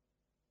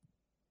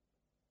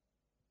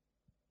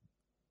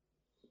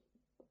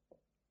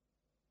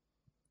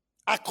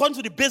 According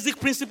to the basic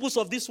principles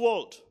of this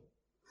world,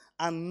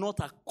 and not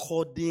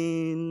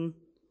according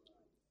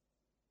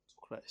to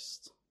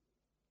Christ.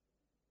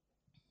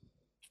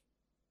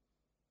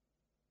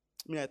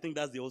 I think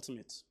that's the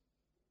ultimate.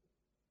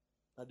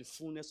 That the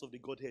fullness of the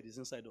Godhead is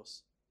inside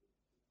us.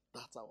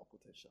 That's our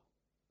potential.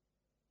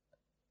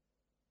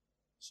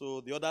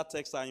 So the other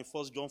texts are in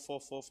 1 John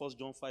 4:4, 1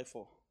 John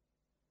 5:4.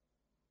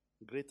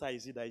 Greater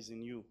is he that is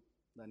in you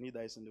than he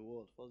that is in the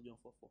world. 1 John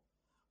 4:4.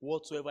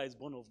 Whatsoever is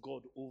born of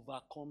God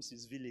overcomes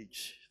his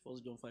village.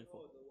 1 John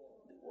 5:4.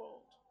 The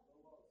world.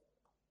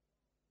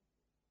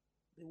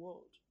 The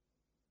world.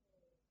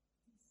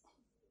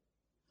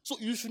 So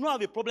you should not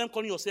have a problem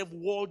calling yourself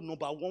world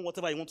number one,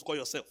 whatever you want to call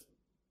yourself.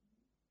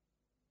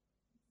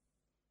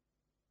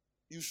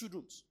 You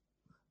shouldn't.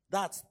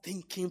 That's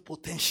thinking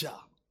potential.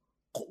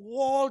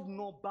 World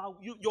number,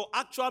 your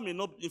actual may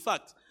not, in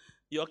fact,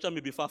 your actual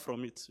may be far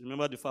from it.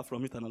 Remember the far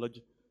from it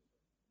analogy.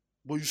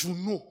 But you should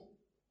know.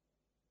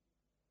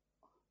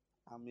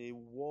 I'm a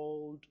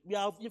world. We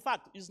have, in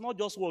fact, it's not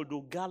just world,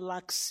 though,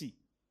 galaxy.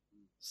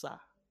 Sir,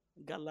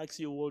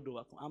 galaxy, world.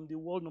 I'm the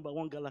world number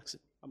one galaxy.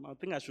 I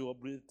think I should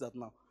upgrade that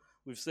now.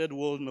 We've said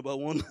world number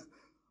one.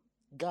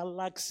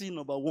 Galaxy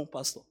number one,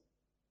 pastor.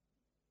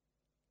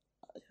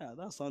 Yeah,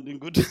 that's sounding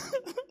good.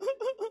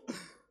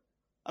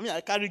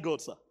 I carry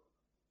God, sir.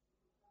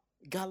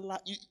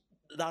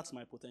 That's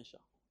my potential.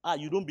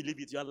 You don't believe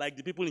it. You are like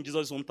the people in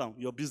Jesus' hometown,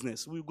 your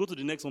business. We'll go to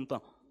the next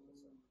hometown.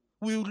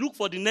 We'll look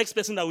for the next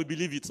person that will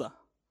believe it, sir.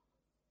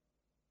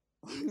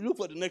 We'll look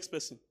for the next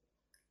person.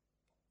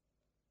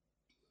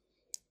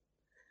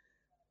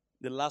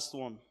 The last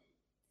one,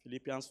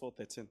 Philippians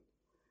 4:13.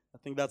 I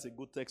think that's a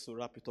good text to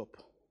wrap it up.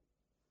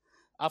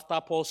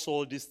 After Paul saw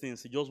all these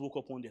things, he just woke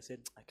up one day and said,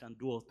 I can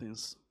do all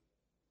things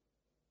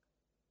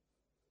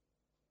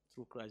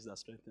through Christ that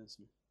strengthens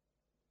me.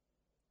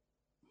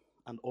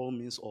 And all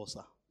means all,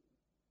 sir.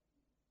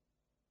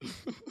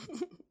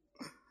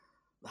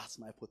 That's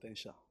my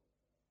potential.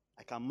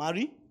 I can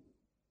marry.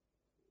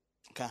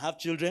 I can have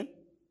children.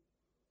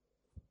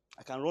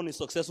 I can run a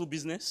successful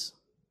business.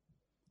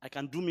 I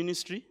can do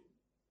ministry.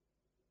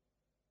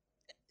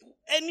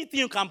 Anything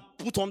you can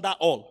put under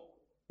all.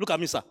 Look at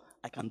me, sir.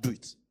 I can do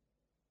it.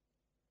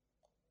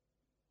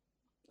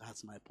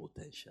 That's my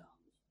potential.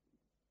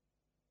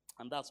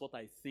 And that's what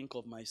I think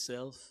of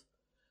myself.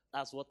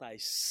 That's what I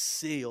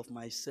say of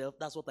myself.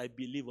 That's what I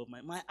believe of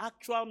my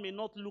actual may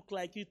not look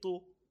like it,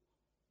 oh.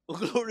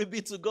 Glory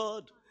be to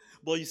God.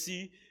 But you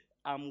see,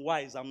 I'm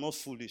wise. I'm not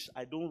foolish.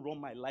 I don't run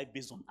my life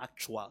based on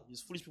actual.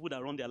 It's foolish people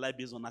that run their life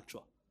based on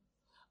actual.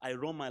 I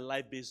run my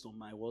life based on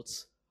my what?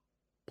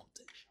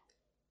 Potential.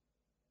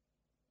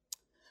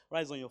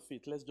 Rise on your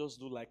feet. Let's just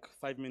do like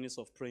 5 minutes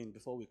of praying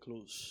before we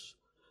close.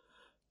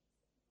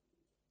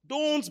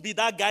 Don't be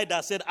that guy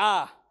that said,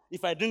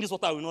 if I drink this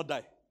water, I will not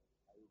die.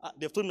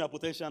 They've told me my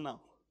potential now.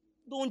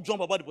 Don't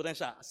jump about the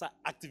potential.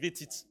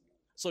 Activate it.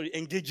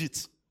 Engage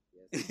it.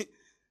 Yes.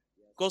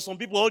 Because some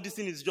people, all this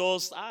thing is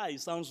just, it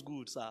sounds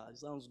good, sir. It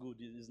sounds good.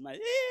 It's nice.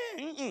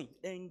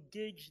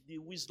 Engage the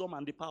wisdom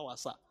and the power,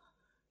 sir.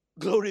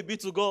 Glory be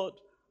to God.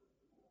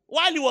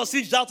 While he was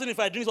sick, doubting if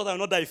I drink water, I will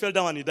not die, he fell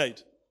down and he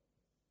died.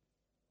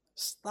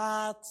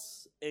 Start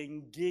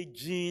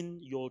engaging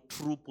your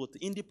true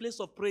potential. In the place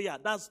of prayer,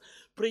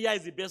 prayer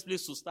is the best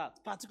place to start.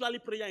 Particularly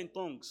prayer in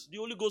tongues. The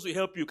Holy Ghost will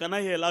help you. Can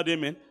I hear a loud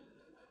amen?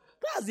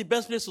 That's the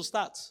best place to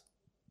start.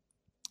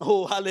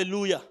 Oh,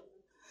 hallelujah.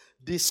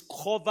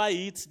 Discover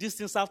it. These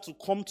things have to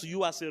come to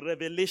you as a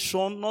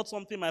revelation, not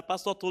something my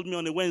pastor told me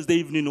on a Wednesday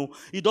evening. No.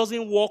 It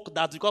doesn't work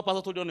that because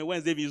pastor told you on a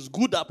Wednesday evening. It's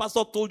good that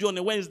pastor told you on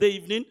a Wednesday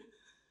evening.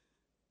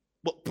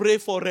 But pray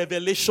for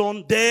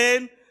revelation,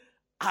 then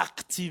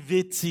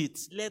activate it.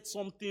 Let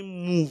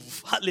something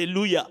move.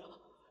 Hallelujah.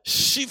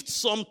 Shift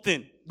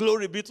something.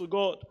 Glory be to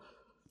God.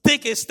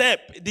 Take a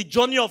step. The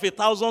journey of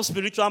 1,000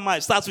 spiritual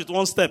miles starts with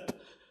one step.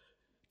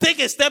 Take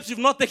a step you've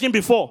not taken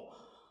before.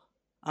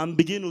 And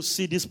begin to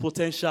see this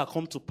potential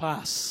come to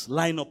pass.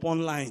 Line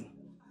upon line.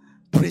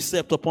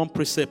 Precept upon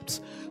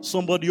precept.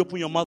 Somebody open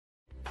your mouth.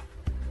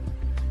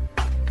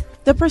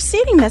 The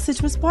preceding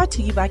message was brought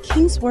to you by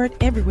Kingsword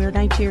Everywhere,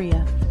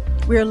 Nigeria.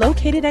 We're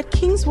located at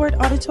Kingsword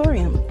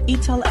Auditorium,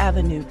 Etal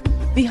Avenue,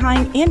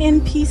 behind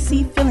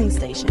NNPC Filling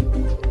Station,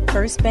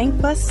 First Bank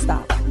Bus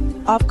Stop,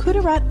 off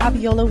Kudirat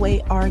Abiola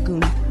Way,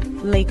 Argun,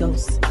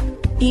 Lagos.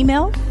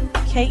 Email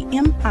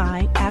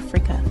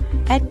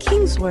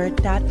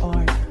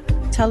kmiafrica@kingsword.org.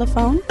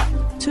 Telephone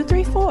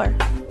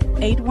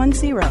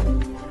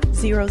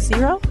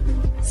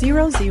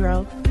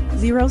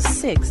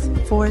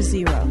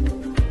 234-810-00000640.